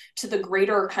 However, to the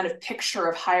greater kind of picture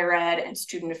of higher ed and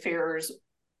student affairs,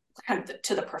 kind of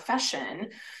to the profession,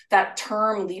 that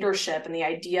term leadership and the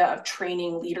idea of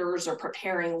training leaders or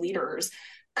preparing leaders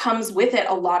comes with it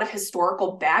a lot of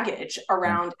historical baggage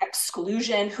around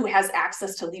exclusion, who has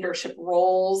access to leadership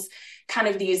roles, kind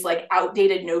of these like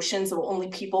outdated notions of only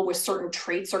people with certain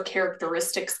traits or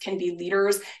characteristics can be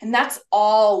leaders. And that's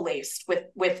all laced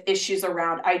with issues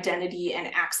around identity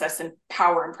and access and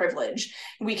power and privilege.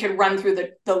 We could run through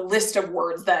the list of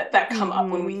words that come up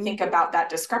when we think about that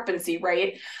discrepancy,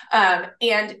 right?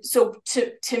 And so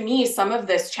to me, some of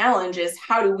this challenge is,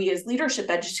 how do we as leadership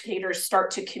educators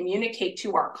start to communicate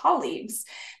to our colleagues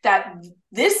that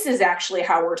this is actually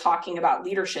how we're talking about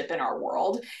leadership in our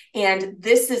world. And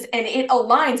it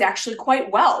aligns actually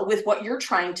quite well with what you're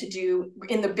trying to do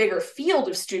in the bigger field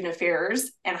of student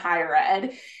affairs and higher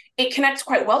ed. It connects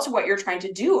quite well to what you're trying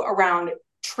to do around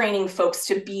training folks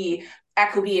to be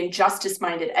equity and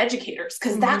justice-minded educators,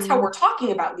 because that's how we're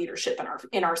talking about leadership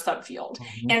in our subfield.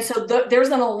 And so there's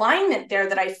an alignment there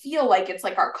that I feel like it's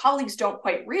like our colleagues don't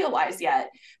quite realize yet,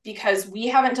 because we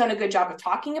haven't done a good job of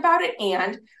talking about it.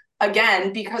 And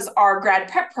again, because our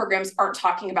grad prep programs aren't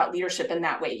talking about leadership in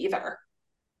that way either.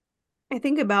 I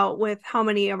think about with how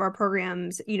many of our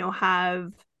programs,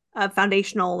 have a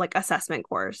foundational like assessment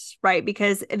course, right?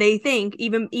 Because they think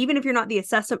even if you're not the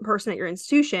assessment person at your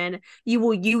institution, you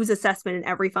will use assessment in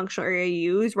every functional area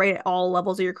you use, right, at all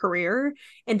levels of your career.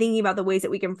 And thinking about the ways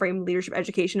that we can frame leadership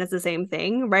education as the same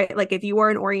thing, right? Like if you are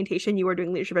in orientation, you are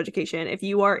doing leadership education. If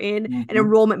you are in an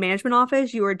enrollment management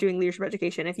office, you are doing leadership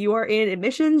education. If you are in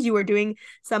admissions, you are doing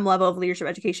some level of leadership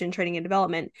education, training, and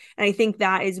development. And I think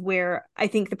that is where I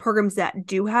think the programs that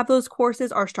do have those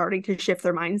courses are starting to shift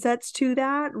their mindsets to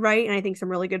that, right? And I think some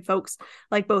really good folks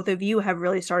like both of you have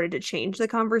really started to change the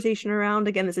conversation around.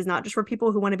 Again, this is not just for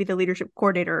people who want to be the leadership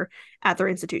coordinator at their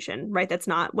institution, right? That's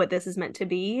not what this is meant to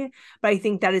be. But I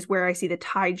think that is where I see the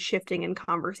tide shifting in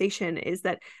conversation, is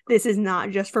that this is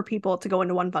not just for people to go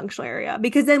into one functional area,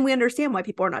 because then we understand why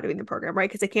people are not doing the program, right?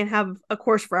 Because they can't have a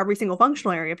course for every single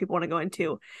functional area people want to go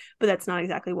into. But that's not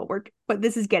exactly what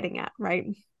this is getting at, right?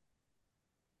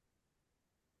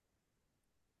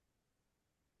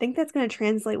 Think that's going to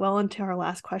translate well into our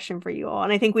last question for you all.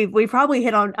 And I think we've probably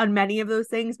hit on many of those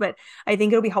things, but I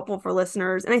think it'll be helpful for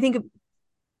listeners. And I think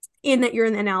in that you're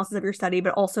in the analysis of your study,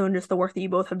 but also in just the work that you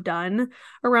both have done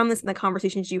around this and the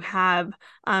conversations you have,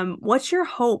 what's your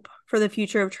hope for the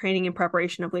future of training and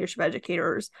preparation of leadership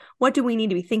educators? What do we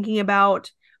need to be thinking about?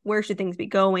 Where should things be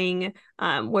going?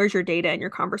 Where's your data and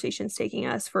your conversations taking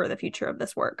us for the future of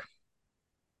this work?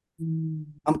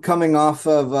 I'm coming off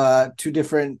of 2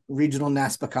 different regional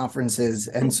NASPA conferences.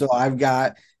 And so I've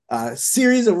got a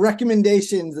series of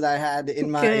recommendations that I had in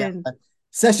my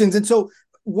sessions. And so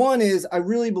one is, I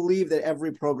really believe that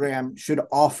every program should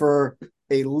offer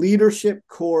a leadership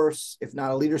course, if not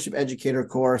a leadership educator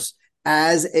course,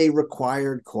 as a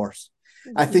required course.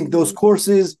 I think those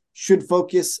courses should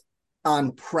focus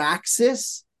on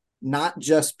praxis, not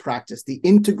just practice, the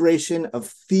integration of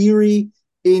theory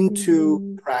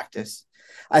into practice.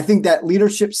 I think that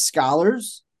leadership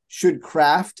scholars should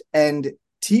craft and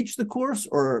teach the course,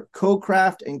 or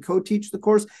co-craft and co-teach the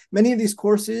course. Many of these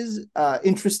courses,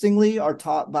 interestingly, are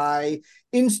taught by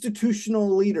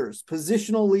institutional leaders,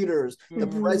 positional leaders, the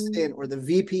president or the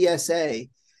VPSA,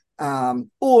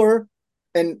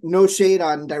 and no shade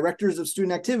on directors of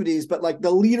student activities, but like the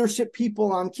leadership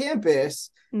people on campus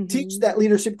teach that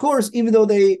leadership course, even though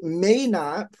they may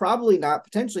not, probably not,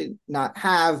 potentially not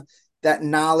have that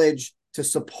knowledge to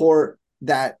support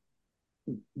that,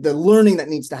 the learning that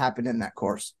needs to happen in that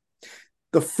course.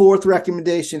 The fourth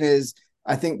recommendation is,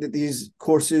 I think that these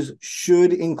courses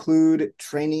should include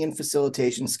training and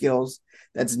facilitation skills.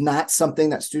 That's not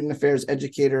something that student affairs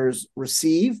educators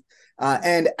receive.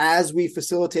 And as we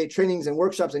facilitate trainings and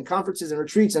workshops and conferences and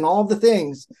retreats and all of the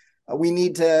things, we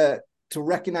need to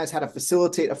recognize how to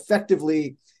facilitate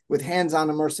effectively with hands-on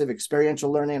immersive experiential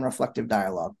learning and reflective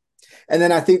dialogue. And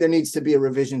then I think there needs to be a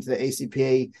revision to the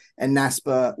ACPA and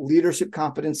NASPA leadership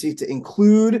competency to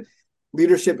include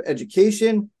leadership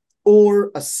education,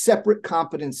 or a separate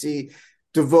competency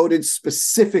devoted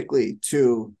specifically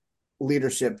to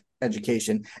leadership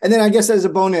education. And then I guess as a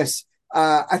bonus,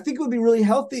 I think it would be really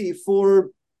healthy for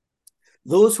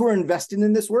those who are invested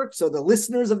in this work, so the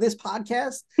listeners of this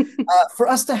podcast, for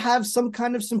us to have some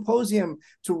kind of symposium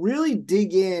to really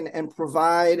dig in and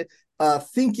provide a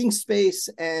thinking space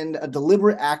and a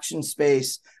deliberate action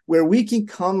space where we can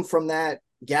come from that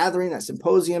gathering, that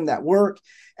symposium, that work,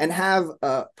 and have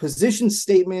a position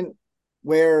statement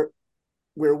where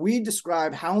we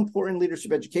describe how important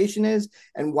leadership education is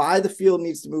and why the field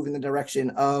needs to move in the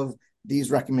direction of these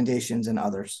recommendations and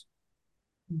others.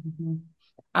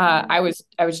 I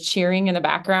was cheering in the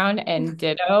background and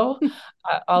ditto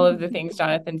all of the things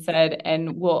Jonathan said,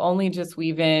 and we'll only just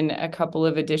weave in a couple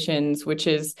of additions, which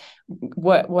is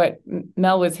what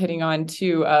Mel was hitting on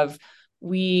too, of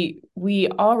we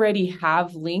already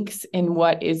have links in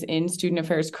what is in student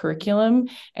affairs curriculum.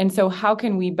 And so how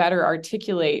can we better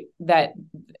articulate that,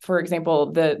 for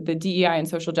example, the DEI and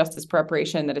social justice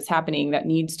preparation that is happening that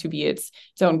needs to be its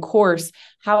own course,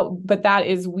 but that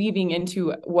is weaving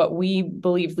into what we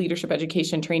believe leadership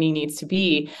education training needs to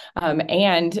be,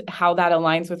 and how that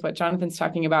aligns with what Jonathan's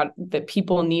talking about, that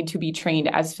people need to be trained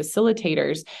as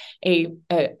facilitators, a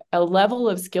level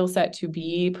of skill set to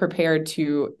be prepared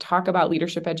to talk about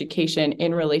leadership education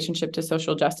in relationship to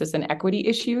social justice and equity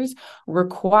issues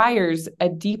requires a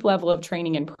deep level of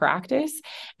training and practice.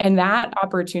 And that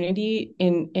opportunity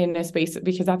in a space,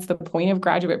 because that's the point of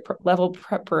graduate level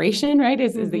preparation, right?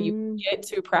 Is that you get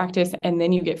to practice and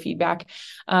then you get feedback.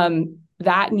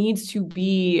 that needs to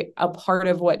be a part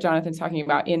of what Jonathan's talking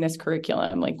about in this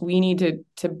curriculum. Like we need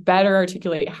to better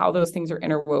articulate how those things are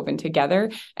interwoven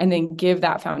together and then give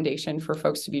that foundation for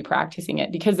folks to be practicing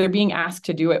it, because they're being asked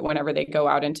to do it whenever they go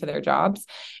out into their jobs.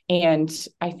 And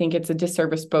I think it's a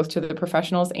disservice both to the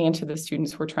professionals and to the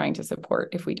students we're trying to support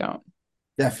if we don't.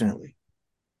 Definitely.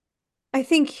 I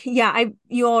think, yeah,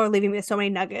 you all are leaving me with so many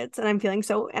nuggets and I'm feeling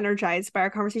so energized by our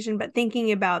conversation, but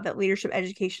thinking about that leadership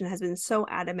education has been so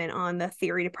adamant on the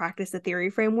theory to practice the theory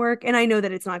framework. And I know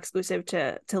that it's not exclusive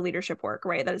to leadership work,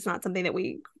 right? That it's not something that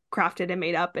we crafted and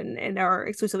made up and are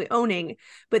exclusively owning,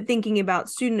 but thinking about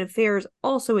student affairs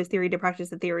also is theory to practice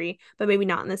the theory, but maybe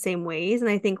not in the same ways.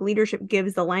 And I think leadership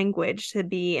gives the language to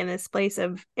be in this place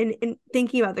of and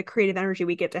thinking about the creative energy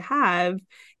we get to have.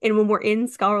 And when we're in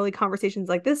scholarly conversations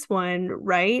like this one,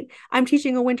 right? I'm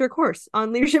teaching a winter course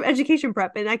on leadership education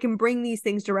prep, and I can bring these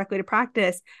things directly to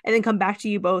practice and then come back to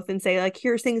you both and say, like,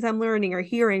 here's things I'm learning or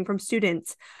hearing from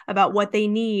students about what they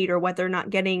need or what they're not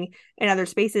getting in other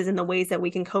spaces, and the ways that we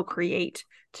can co-create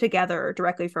together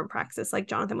directly from praxis, like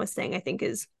Jonathan was saying, I think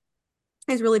is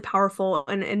really powerful.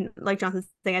 And like Jonathan's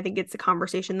saying, I think it's a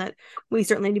conversation that we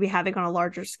certainly need to be having on a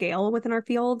larger scale within our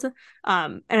field.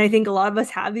 And I think a lot of us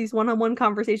have these one-on-one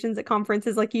conversations at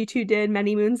conferences like you two did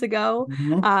many moons ago.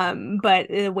 Mm-hmm. But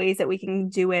the ways that we can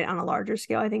do it on a larger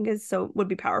scale, I think would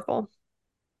be powerful.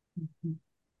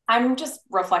 I'm just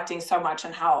reflecting so much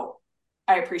on how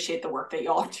I appreciate the work that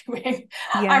y'all are doing.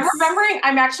 Yes.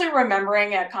 I'm actually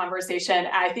remembering a conversation,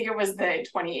 I think it was the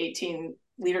 2018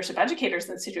 Leadership Educators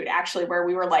Institute, actually, where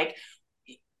we were like,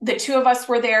 the two of us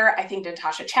were there. I think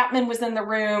Natasha Chapman was in the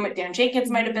room. Dan Jenkins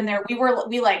might have been there.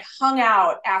 We like hung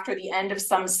out after the end of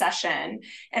some session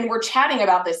and we're chatting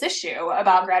about this issue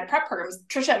about grad prep programs.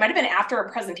 Trisha, it might have been after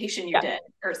a presentation you did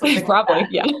or something. Probably, like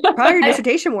that. Yeah. Probably your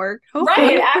dissertation work.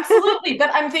 Hopefully. Right, absolutely.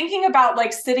 But I'm thinking about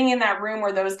like sitting in that room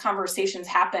where those conversations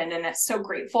happened. And it's so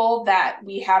grateful that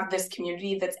we have this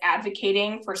community that's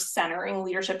advocating for centering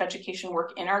leadership education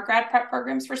work in our grad prep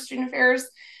programs for student affairs.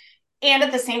 And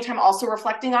at the same time, also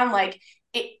reflecting on like,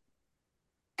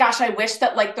 I wish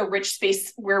that like the rich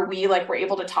space where we like were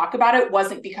able to talk about it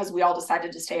wasn't because we all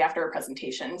decided to stay after a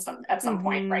presentation at some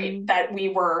point, right? That we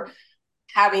were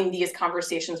having these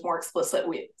conversations more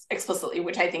explicitly,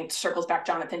 which I think circles back,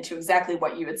 Jonathan, to exactly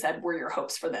what you had said were your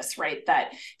hopes for this, right?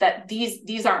 That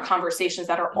these aren't conversations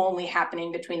that are only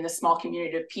happening between the small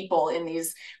community of people in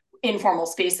these informal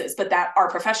spaces, but that our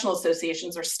professional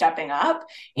associations are stepping up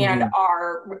and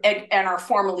are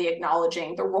formally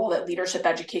acknowledging the role that leadership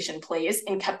education plays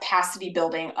in capacity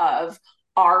building of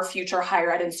our future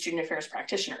higher ed and student affairs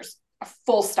practitioners. A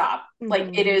full stop.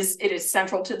 Like it is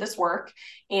central to this work,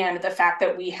 and the fact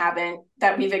that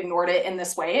we've ignored it in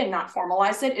this way and not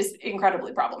formalized it is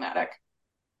incredibly problematic.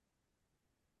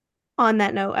 On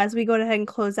that note, as we go ahead and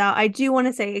close out, I do want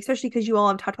to say, especially because you all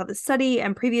have talked about the study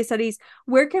and previous studies,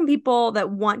 where can people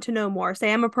that want to know more,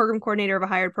 say I'm a program coordinator of a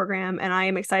higher ed program and I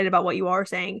am excited about what you all are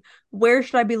saying, where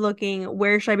should I be looking?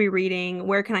 Where should I be reading?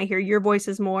 Where can I hear your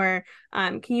voices more?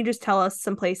 Can you just tell us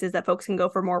some places that folks can go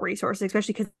for more resources,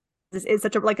 especially because this is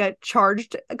such a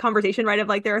charged conversation, right? Of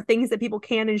like, there are things that people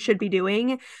can and should be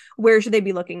doing. Where should they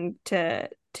be looking to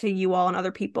you all and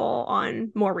other people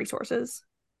on more resources?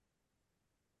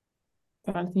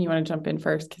 Jonathan, you want to jump in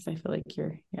first? Because I feel like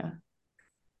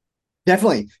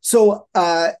Definitely. So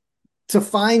to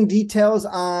find details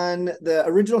on the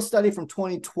original study from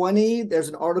 2020, there's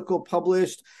an article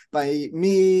published by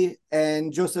me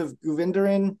and Joseph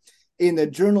Guvindaran in the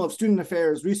Journal of Student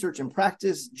Affairs Research and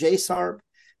Practice, JSARP.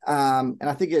 And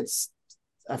I think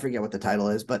I forget what the title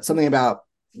is, but something about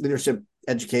leadership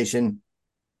education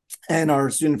and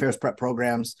our student affairs prep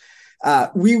programs.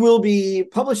 We will be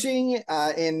publishing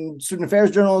in student affairs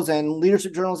journals and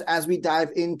leadership journals as we dive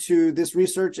into this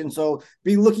research. And so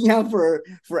be looking out for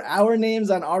our names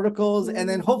on articles. And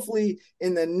then hopefully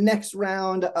in the next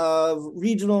round of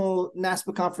regional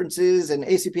NASPA conferences and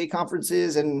ACPA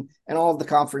conferences and all of the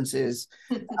conferences,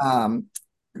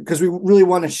 because we really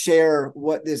want to share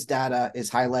what this data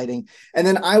is highlighting. And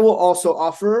then I will also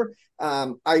offer,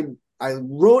 I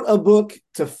wrote a book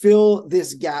to fill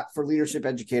this gap for leadership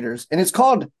educators, and it's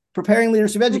called Preparing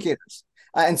Leadership Educators.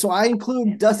 And so I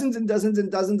include dozens and dozens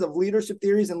and dozens of leadership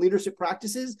theories and leadership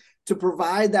practices to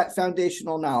provide that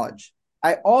foundational knowledge.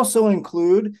 I also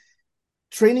include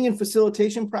training and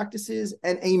facilitation practices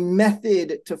and a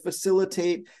method to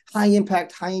facilitate high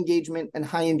impact, high engagement, and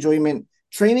high enjoyment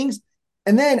trainings.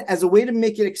 And then as a way to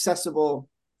make it accessible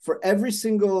for every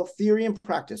single theory and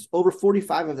practice, over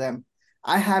 45 of them,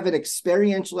 I have an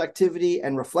experiential activity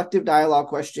and reflective dialogue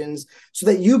questions so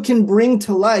that you can bring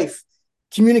to life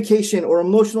communication or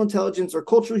emotional intelligence or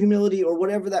cultural humility or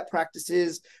whatever that practice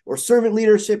is, or servant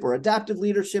leadership or adaptive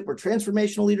leadership or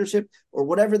transformational leadership or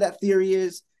whatever that theory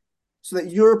is, so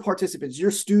that your participants,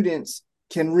 your students,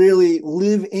 can really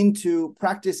live into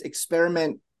practice,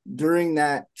 experiment during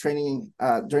that training,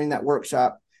 during that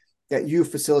workshop that you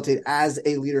facilitate as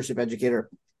a leadership educator.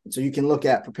 And so you can look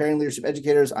at Preparing Leadership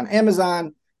Educators on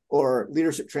Amazon, or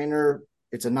Leadership Trainer.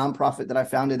 It's a nonprofit that I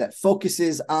founded that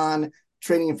focuses on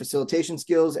training and facilitation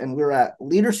skills. And we're at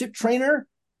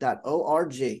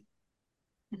leadershiptrainer.org.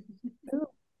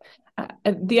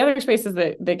 The other spaces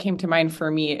that came to mind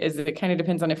for me is it kind of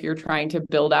depends on if you're trying to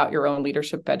build out your own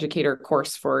leadership educator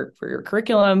course for your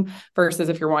curriculum versus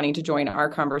if you're wanting to join our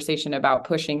conversation about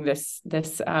pushing this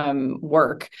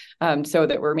work so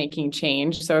that we're making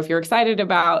change. So if you're excited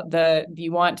about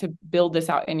you want to build this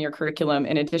out in your curriculum,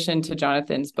 in addition to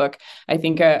Jonathan's book, I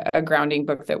think a grounding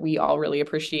book that we all really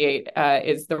appreciate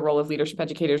is The Role of Leadership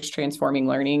Educators Transforming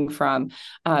Learning from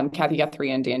Kathy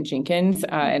Guthrie and Dan Jenkins.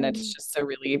 And it's just a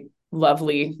really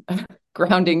lovely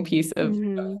grounding piece of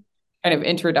kind of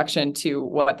introduction to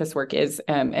what this work is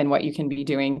and what you can be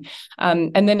doing.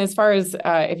 And then as far as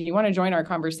if you want to join our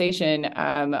conversation,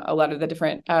 a lot of the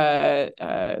different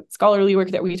scholarly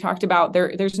work that we talked about,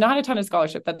 there's not a ton of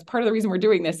scholarship. That's part of the reason we're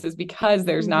doing this, is because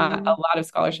there's not a lot of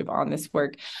scholarship on this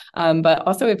work. But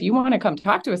also, if you want to come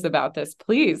talk to us about this,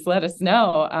 please let us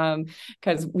know,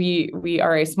 because we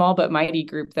are a small but mighty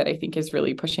group that I think is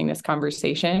really pushing this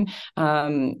conversation.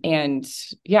 And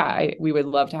yeah, we would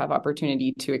love to have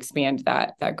opportunity to expand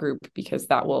that group, because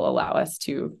that will allow us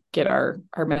to get our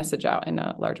message out in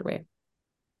a larger way.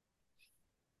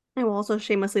 I will also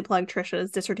shamelessly plug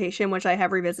Trisha's dissertation, which I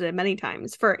have revisited many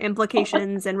times, for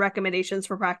implications and recommendations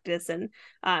for practice, and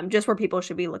just where people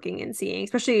should be looking and seeing,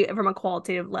 especially from a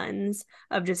qualitative lens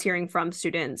of just hearing from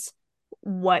students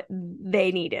what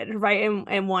they needed, right,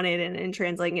 and wanted, and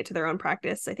translating it to their own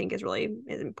practice, I think is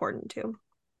important too.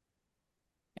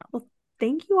 Yeah. Well,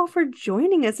 thank you all for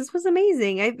joining us. This was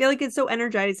amazing. I feel like it's so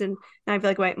energized, and I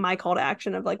feel like my call to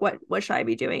action of like what should I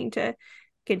be doing to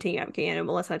continue advocating. And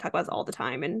Melissa and I talk about this all the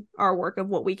time, and our work of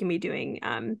what we can be doing,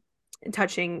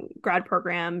 touching grad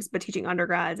programs, but teaching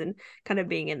undergrads, and kind of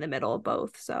being in the middle of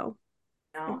both. So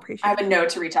I have a note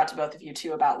to reach out to both of you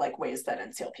too about like ways that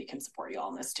NCLP can support you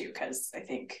all in this too, because I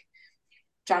think,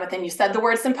 Jonathan, you said the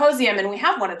word symposium, and we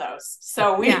have one of those.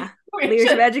 So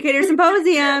Leadership Educator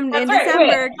Symposium in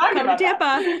December. Come to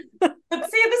Tampa.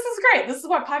 But see, this is great. This is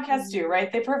what podcasts do,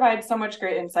 right? They provide so much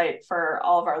great insight for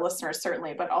all of our listeners,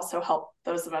 certainly, but also help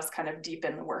those of us kind of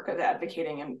deepen the work of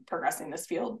advocating and progressing this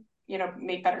field,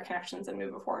 make better connections and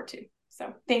move it forward too.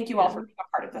 So thank you all for being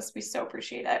a part of this. We so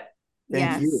appreciate it.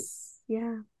 Thank you.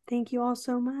 Yeah. Thank you all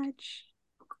so much.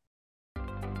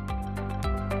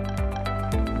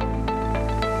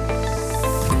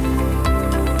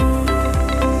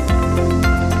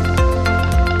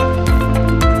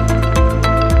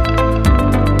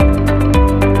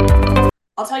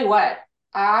 I'll tell you what,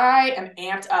 I am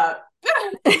amped up.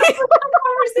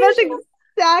 That's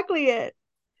exactly it.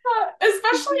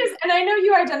 Especially and I know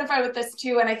you identify with this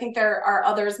too, and I think there are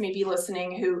others maybe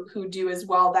listening who do as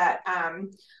well, that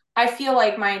I feel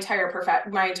like my entire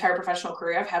professional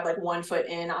career, I've had like one foot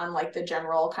in on like the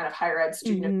general kind of higher ed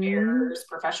student affairs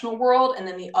professional world, and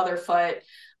then the other foot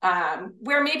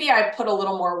where maybe I put a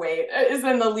little more weight is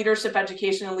in the leadership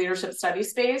education and leadership study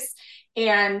space.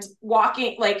 And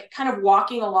walking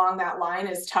along that line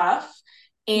is tough.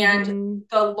 And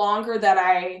the longer that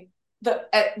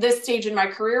at this stage in my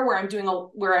career where I'm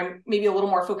maybe a little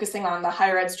more focusing on the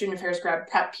higher ed student affairs grad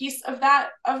prep piece of that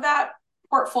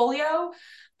portfolio,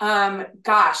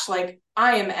 like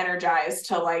I am energized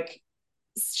to like.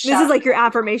 This is like your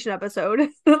affirmation episode.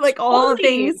 Like all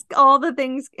the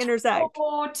things intersect.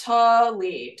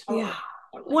 Totally. Yeah.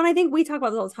 Well, I think we talk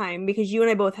about this all the time, because you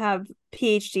and I both have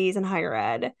PhDs in higher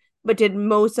ed, but did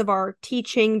most of our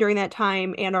teaching during that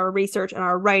time and our research and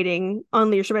our writing on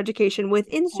leadership education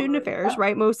within student affairs,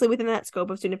 right? Mostly within that scope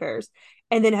of student affairs.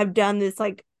 And then have done this,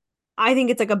 like, I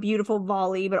think it's like a beautiful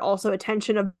volley, but also a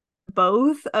tension of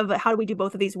both, of how do we do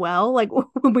both of these well? Like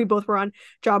when we both were on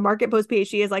job market post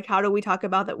PhD, is like, how do we talk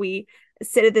about that we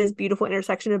sit at this beautiful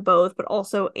intersection of both, but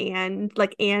also and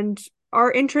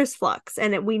our interest flux,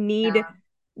 and that we need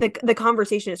the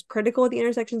conversation is critical at the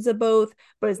intersections of both,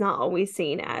 but it's not always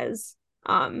seen as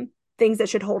things that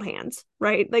should hold hands,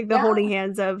 right? Like the holding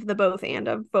hands of the both and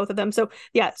of both of them. So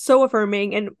yeah, so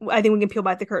affirming. And I think we can peel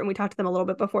back the curtain. We talked to them a little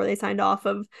bit before they signed off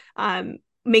of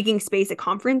making space at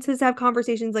conferences to have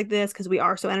conversations like this, because we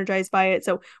are so energized by it.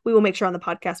 So we will make sure on the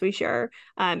podcast we share,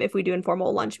 if we do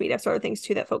informal lunch meetups or other things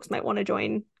too, that folks might want to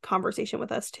join conversation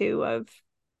with us too, of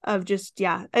of just,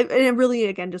 yeah, and really,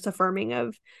 again, just affirming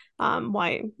of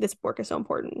why this work is so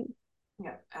important.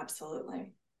 Yeah,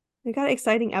 absolutely. We got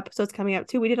exciting episodes coming up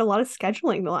too. We did a lot of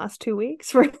scheduling the last 2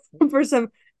 weeks for some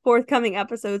forthcoming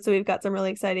episodes. So we've got some really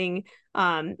exciting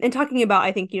and talking about,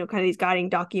 I think, kind of these guiding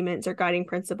documents or guiding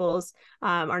principles.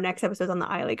 Our next episode is on the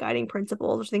ILA guiding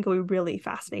principles, which I think will be really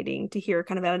fascinating to hear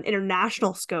kind of at an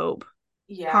international scope.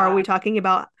 Yeah. How are we talking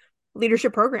about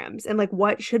leadership programs and like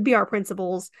what should be our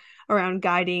principles around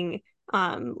guiding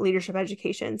leadership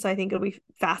education? So I think it'll be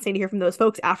fascinating to hear from those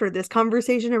folks after this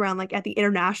conversation around like at the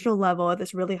international level, at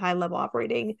this really high level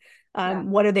operating,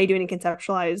 what are they doing to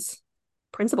conceptualize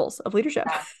principles of leadership?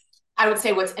 Yeah. I would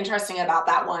say what's interesting about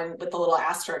that one with the little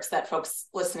asterisks that folks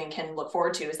listening can look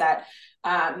forward to is that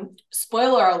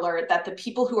spoiler alert, that the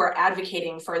people who are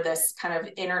advocating for this kind of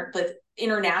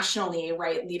internationally,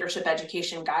 right, leadership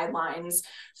education guidelines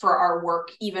for our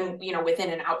work, even, within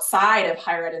and outside of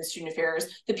higher ed and student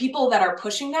affairs, the people that are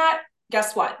pushing that,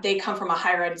 guess what? They come from a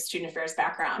higher ed and student affairs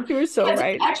background. You were so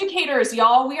right. Educators,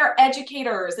 y'all, we are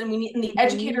educators, and the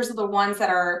educators are the ones that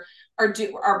are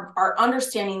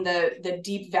understanding the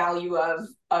deep value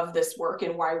of this work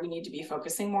and why we need to be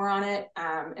focusing more on it.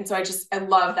 And so I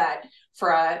love that for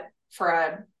a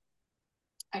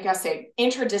I guess a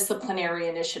interdisciplinary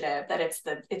initiative, that it's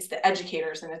the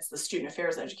educators and it's the student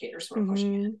affairs educators who are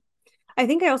pushing it. I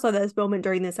think I also had this moment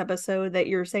during this episode that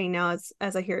you're saying now,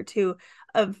 as I hear it too,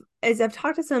 as I've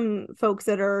talked to some folks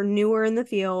that are newer in the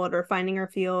field or finding our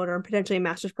field or potentially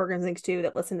master's programs things too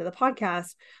that listen to the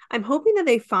podcast. I'm hoping that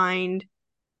they find,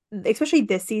 especially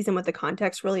this season with the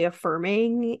context, really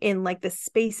affirming in like the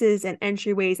spaces and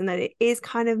entryways, and that it is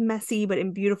kind of messy, but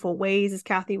in beautiful ways, as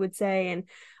Kathy would say,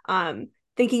 and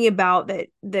thinking about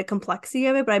the complexity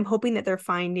of it. But I'm hoping that they're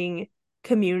finding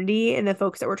community in the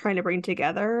folks that we're trying to bring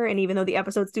together. And even though the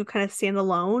episodes do kind of stand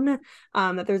alone,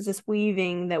 that there's this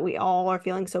weaving that we all are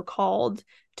feeling so called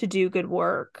to do good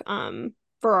work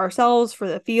for ourselves, for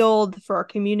the field, for our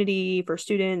community, for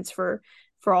students, for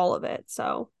all of it.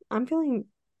 So I'm feeling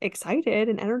excited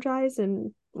and energized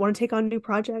and want to take on new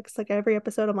projects. Like every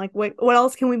episode, I'm like, wait, what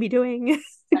else can we be doing?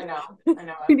 I know.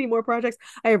 We need more projects.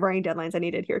 I have writing deadlines I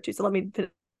need to adhere to. So let me,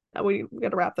 we got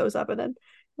to wrap those up and then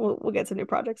we'll get some new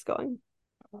projects going.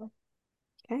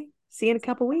 Okay. See you in a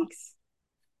couple weeks.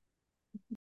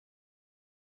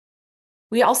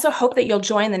 We also hope that you'll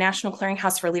join the National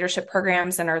Clearinghouse for Leadership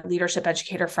Programs and our leadership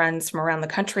educator friends from around the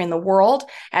country and the world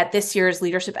at this year's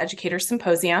Leadership Educator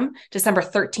Symposium, December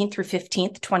 13th through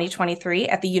 15th, 2023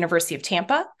 at the University of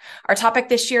Tampa. Our topic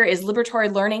this year is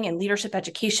Liberatory Learning and Leadership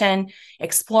Education,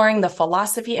 exploring the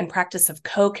philosophy and practice of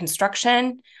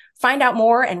co-construction. Find out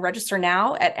more and register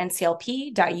now at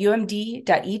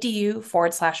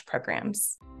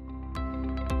nclp.umd.edu/programs.